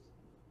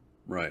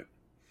 Right.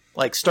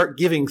 Like, start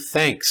giving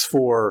thanks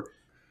for,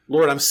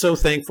 Lord, I'm so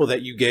thankful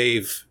that you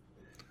gave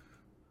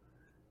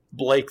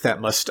Blake that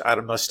mustard. I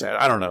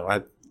don't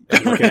know.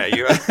 and looking at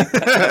you.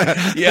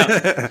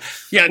 Yeah.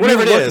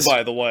 Whatever New it look, is.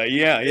 by the way.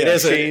 Yeah. It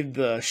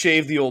is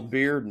shaved the old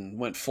beard and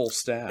went full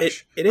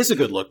stash. It is a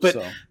good look,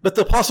 but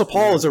the Apostle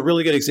Paul is a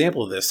really good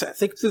example of this. I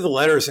think through the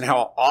letters and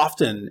how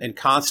often and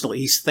constantly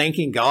he's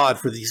thanking God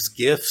for these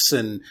gifts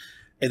and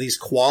these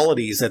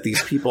qualities that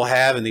these people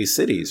have in these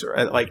cities,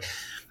 right? Like,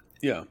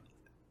 yeah,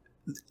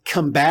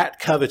 combat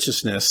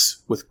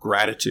covetousness with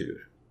gratitude,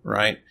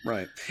 right?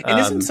 Right. And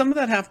doesn't some of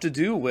that have to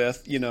do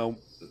with,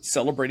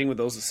 celebrating with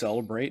those that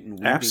celebrate and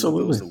weeping with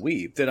those that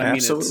weep?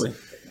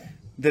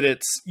 That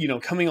it's,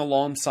 coming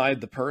alongside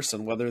the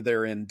person, whether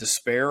they're in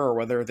despair or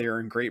whether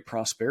they're in great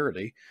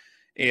prosperity,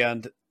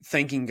 and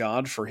thanking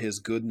God for his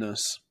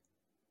goodness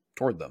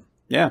toward them.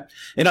 Yeah.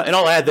 And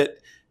I'll add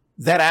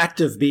that act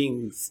of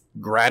being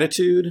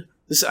gratitude,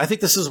 I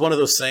think this is one of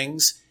those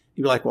things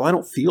you'd be like, well, I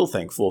don't feel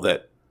thankful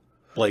that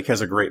Blake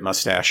has a great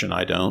mustache and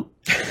I don't.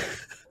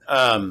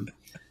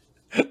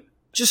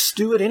 Just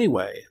do it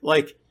anyway.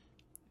 Like,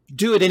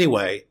 do it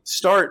anyway.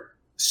 Start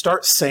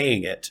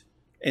saying it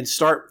and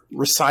start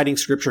reciting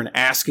scripture and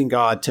asking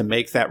God to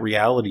make that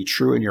reality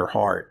true in your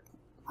heart.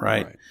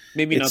 Right.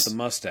 Maybe not the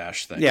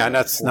mustache thing. Yeah. And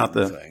that's not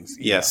the things.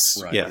 Yes.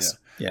 Yeah, right, yes.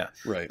 Yeah.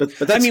 Right. But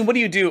that's, I mean, what do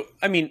you do?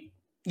 I mean,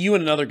 you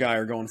and another guy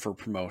are going for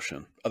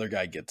promotion. Other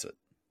guy gets it.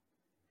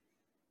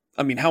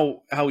 I mean,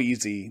 how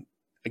easy,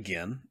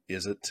 again,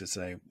 is it to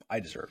say, I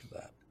deserve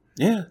that?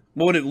 Yeah.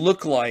 What would it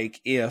look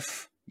like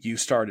if you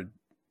started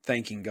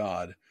thanking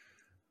God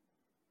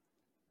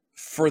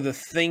for the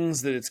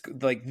things that it's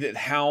like, that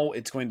how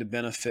it's going to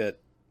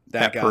benefit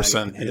that guy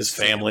person and his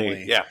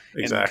family. Yeah,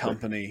 exactly. And the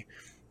company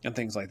and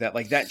things like that.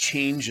 Like, that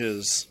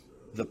changes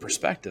the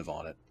perspective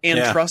on it, and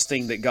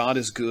trusting that God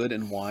is good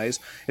and wise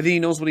and that he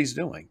knows what he's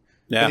doing.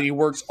 Yeah. And that he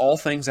works all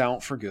things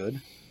out for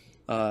good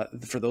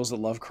for those that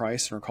love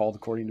Christ and are called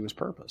according to his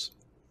purpose.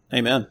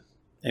 Amen.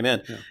 Yeah.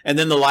 And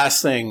then the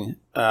last thing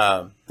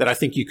that I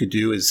think you could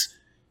do is,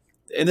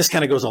 and this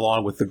kind of goes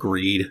along with the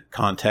greed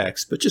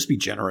context, but just be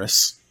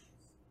generous.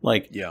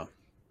 Like,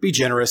 be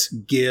generous,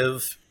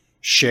 give,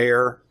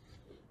 share,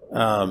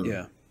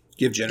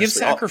 give generously. Give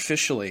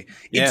sacrificially.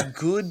 It's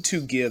good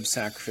to give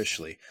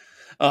sacrificially.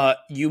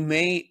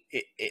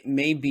 It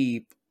may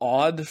be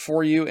odd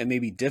for you and may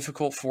be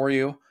difficult for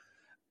you,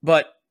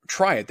 but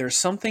try it. There's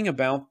something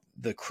about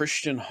the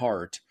Christian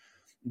heart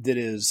that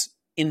is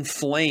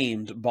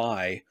inflamed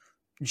by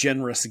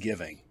generous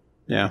giving.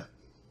 Yeah.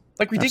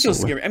 Like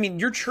ridiculous giving. I mean,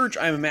 your church,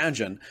 I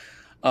imagine,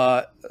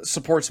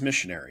 supports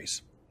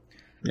missionaries.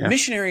 Yeah.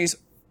 Missionaries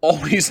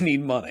always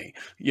need money,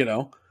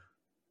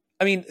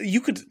 I mean,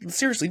 you could,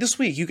 seriously, this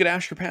week, you could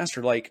ask your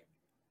pastor, like,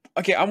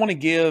 okay, I want to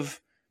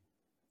give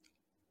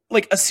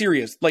like a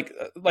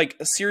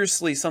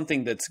seriously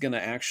something that's going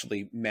to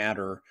actually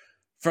matter,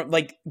 from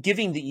like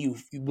giving that you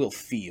will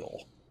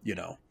feel,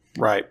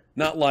 right?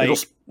 Not like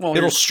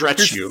it'll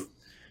stretch you.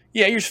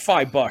 Yeah, here's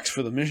 $5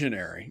 for the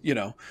missionary,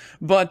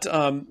 but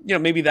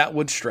maybe that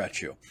would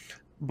stretch you,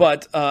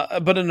 but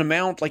an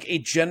amount, like a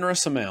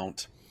generous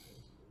amount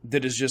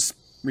that is just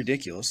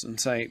ridiculous, and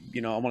say, I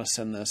want to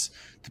send this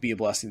to be a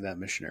blessing to that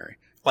missionary,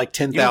 like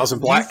 10,000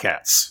 black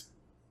cats.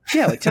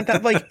 Yeah, like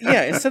 10,000.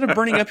 Instead of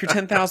burning up your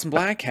 10,000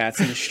 black cats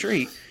in the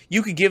street,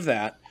 you could give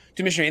that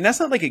to missionary. And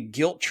that's not like a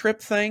guilt trip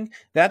thing.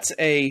 That's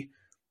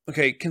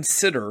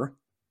consider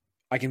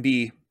I can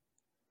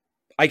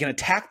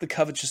attack the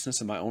covetousness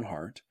in my own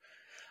heart.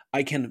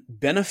 I can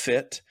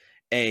benefit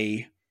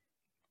a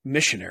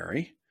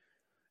missionary.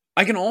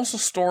 I can also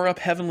store up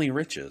heavenly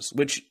riches,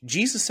 which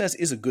Jesus says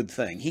is a good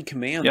thing. He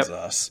commands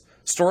us,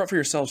 store up for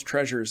yourselves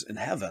treasures in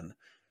heaven,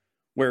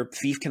 where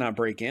thief cannot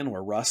break in,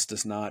 where rust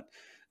does not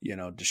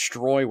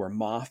destroy, where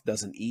moth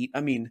doesn't eat.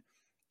 I mean,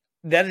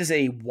 that is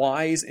a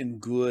wise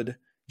and good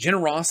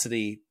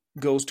generosity,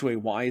 goes to a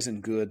wise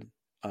and good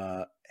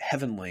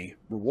heavenly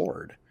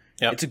reward.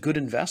 Yep. It's a good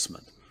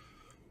investment.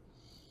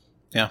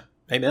 Yeah.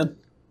 Amen.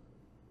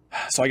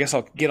 So I guess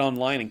I'll get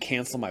online and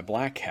cancel my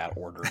black cat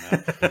order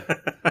now.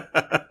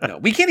 No,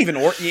 we can't even,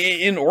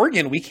 in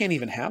Oregon, we can't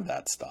even have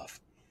that stuff.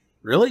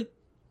 Really?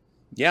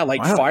 Yeah.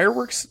 Like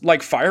fireworks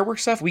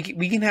stuff. We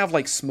can have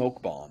like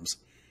smoke bombs.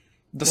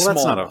 The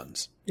small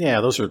ones.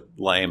 Yeah, those are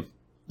lame.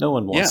 No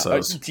one wants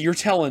those. You're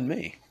telling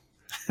me.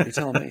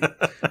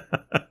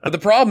 But the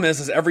problem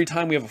is every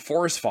time we have a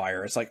forest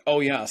fire, it's like,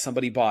 oh yeah,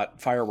 somebody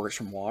bought fireworks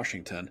from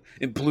Washington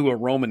and blew a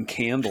Roman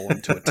candle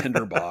into a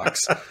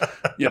tinderbox,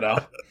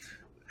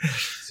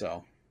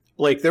 So,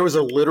 Blake, there was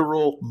a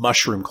literal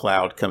mushroom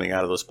cloud coming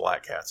out of those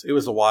black cats. It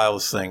was the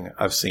wildest thing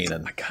I've seen.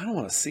 And I kind of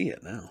want to see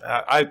it now.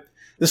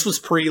 This was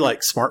pre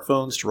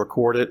smartphones to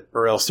record it,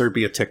 or else there'd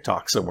be a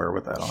TikTok somewhere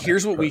with that on it.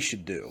 Here's what we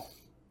should do.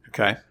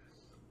 Okay.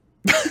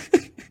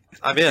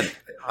 I'm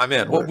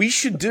in. What we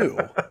should do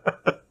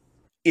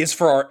is,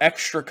 for our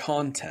extra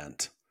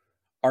content,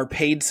 our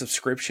paid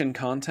subscription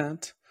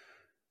content,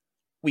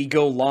 we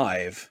go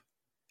live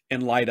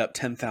and light up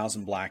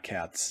 10,000 black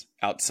cats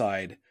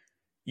outside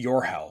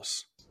your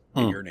house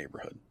in your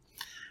neighborhood.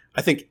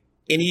 I think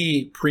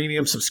any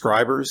premium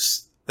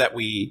subscribers that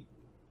we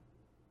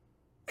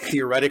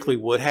theoretically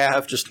would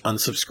have just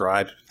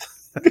unsubscribed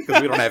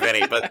because we don't have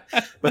any,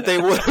 but they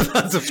would have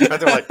unsubscribed.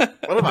 They're like,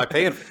 what am I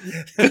paying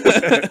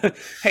for?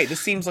 Hey, this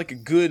seems like a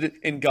good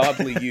and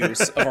godly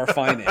use of our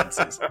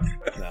finances.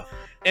 No.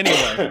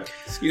 Anyway,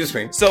 Excuse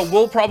me. so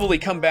we'll probably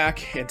come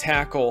back and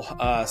tackle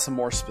some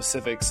more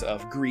specifics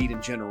of greed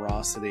and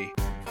generosity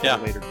at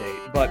a later date.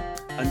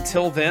 But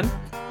until then,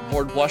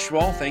 Lord bless you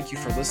all. Thank you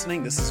for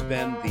listening. This has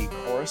been the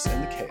Chorus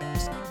and the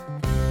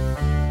Chaos.